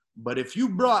 But if you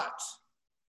brought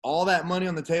all that money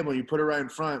on the table and you put it right in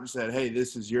front and said, hey,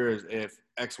 this is yours if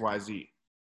XYZ,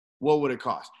 what would it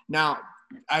cost? Now,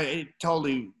 if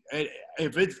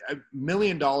it's $1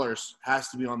 million has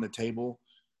to be on the table,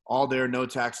 all there, no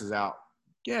taxes out.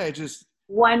 Yeah, it just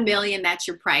 1 million. That's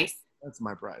your price. That's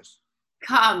my price.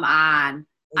 Come on,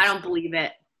 I don't believe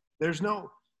it. You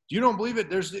don't believe it?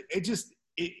 It just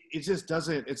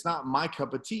doesn't. It's not my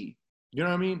cup of tea. You know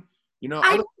what I mean?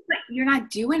 You're not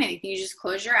doing anything. You just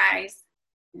close your eyes.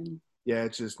 Yeah,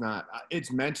 it's just not. It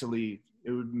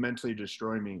would mentally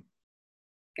destroy me.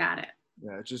 Got it.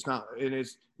 Yeah, it's just not. And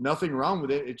it's nothing wrong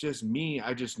with it. It's just me.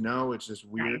 I just know it's just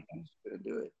weird. I'm just gonna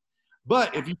do it.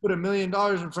 But if you put $1 million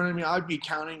in front of me, I'd be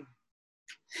counting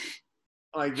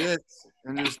like this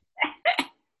and just,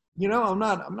 I'm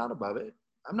not above it.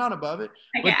 I'm not above it.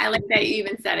 Okay, I like that you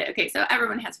even said it. Okay, so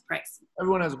everyone has a price.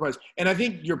 Everyone has a price. And I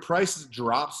think your price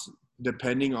drops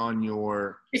depending on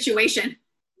your situation.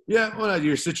 Yeah, well,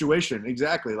 your situation.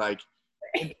 Exactly. Like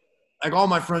all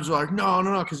my friends are like, no,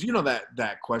 because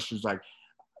that question's like,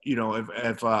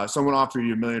 if someone offered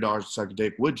you $1 million to suck a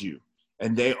dick, would you?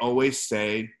 And they always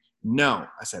say no.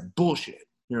 I said, bullshit.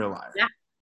 You're a liar. Yeah.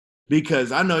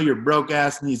 Because I know your broke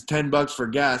ass needs $10 for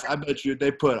gas. I bet you if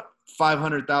they put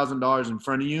 $500,000 in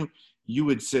front of you, you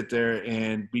would sit there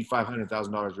and be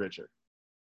 $500,000 richer.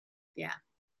 Yeah.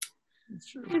 That's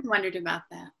true. I've wondered about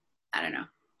that. I don't know.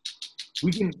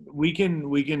 We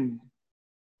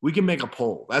can make a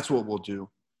poll. That's what we'll do.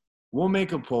 We'll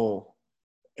make a poll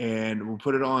and we'll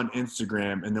put it on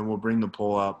Instagram, and then we'll bring the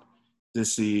poll up to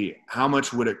see how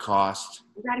much would it cost.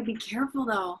 You got to be careful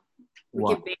though.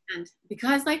 We get banned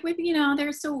because with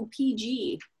they're so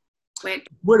PG.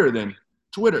 Twitter.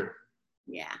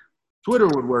 Yeah. Twitter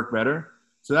would work better.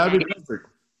 So that would be perfect.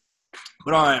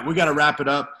 But all right, we got to wrap it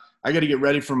up. I got to get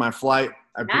ready for my flight.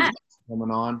 I appreciate you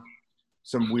coming on.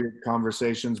 Some weird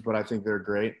conversations, but I think they're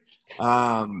great. We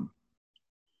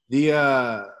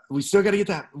still got to get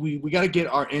that. We got to get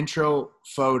our intro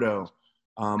photo.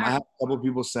 I have a couple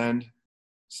people send.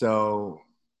 So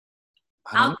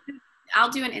I'll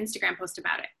do an Instagram post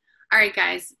about it. All right,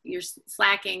 guys, you're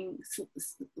slacking /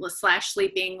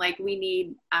 sleeping. We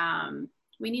need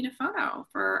a photo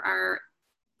for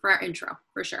our intro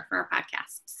for sure for our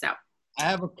podcast. So I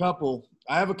have a couple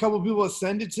people that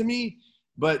send it to me,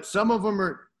 but some of them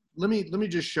are. Let me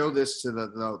just show this to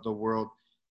the world.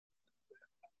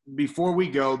 Before we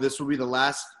go, this will be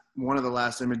one of the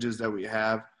last images that we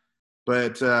have.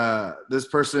 But this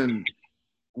person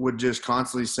would just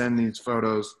constantly send these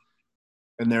photos.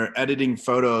 And they're editing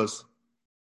photos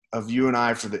of you and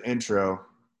I for the intro.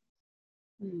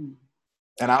 And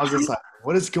I was just like,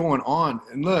 what is going on?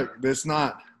 And look, it's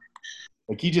not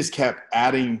he just kept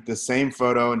adding the same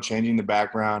photo and changing the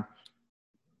background.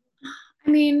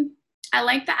 mean, I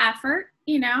like the effort,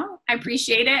 you know, I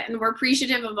appreciate it. And we're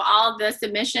appreciative of all the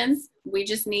submissions. We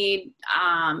just need,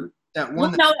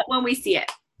 we'll know it when we see it.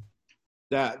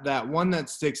 That one that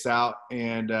sticks out,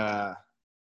 and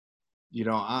you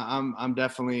know, I'm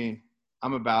definitely,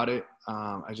 I'm about it.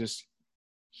 I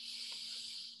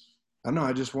don't know.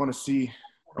 I just want to see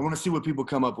what people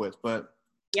come up with. But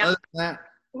other than that,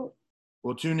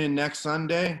 we'll tune in next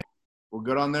Sunday. We'll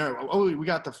go on there. Oh, we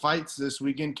got the fights this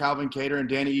weekend. Calvin Kattar and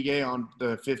Danny Ige on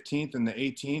the 15th and the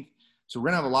 18th. So we're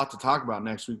going to have a lot to talk about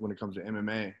next week when it comes to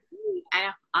MMA. I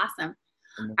know. Awesome.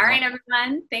 All right,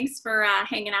 everyone. Thanks for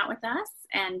hanging out with us.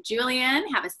 And Julian,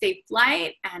 have a safe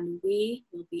flight, and we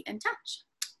will be in touch.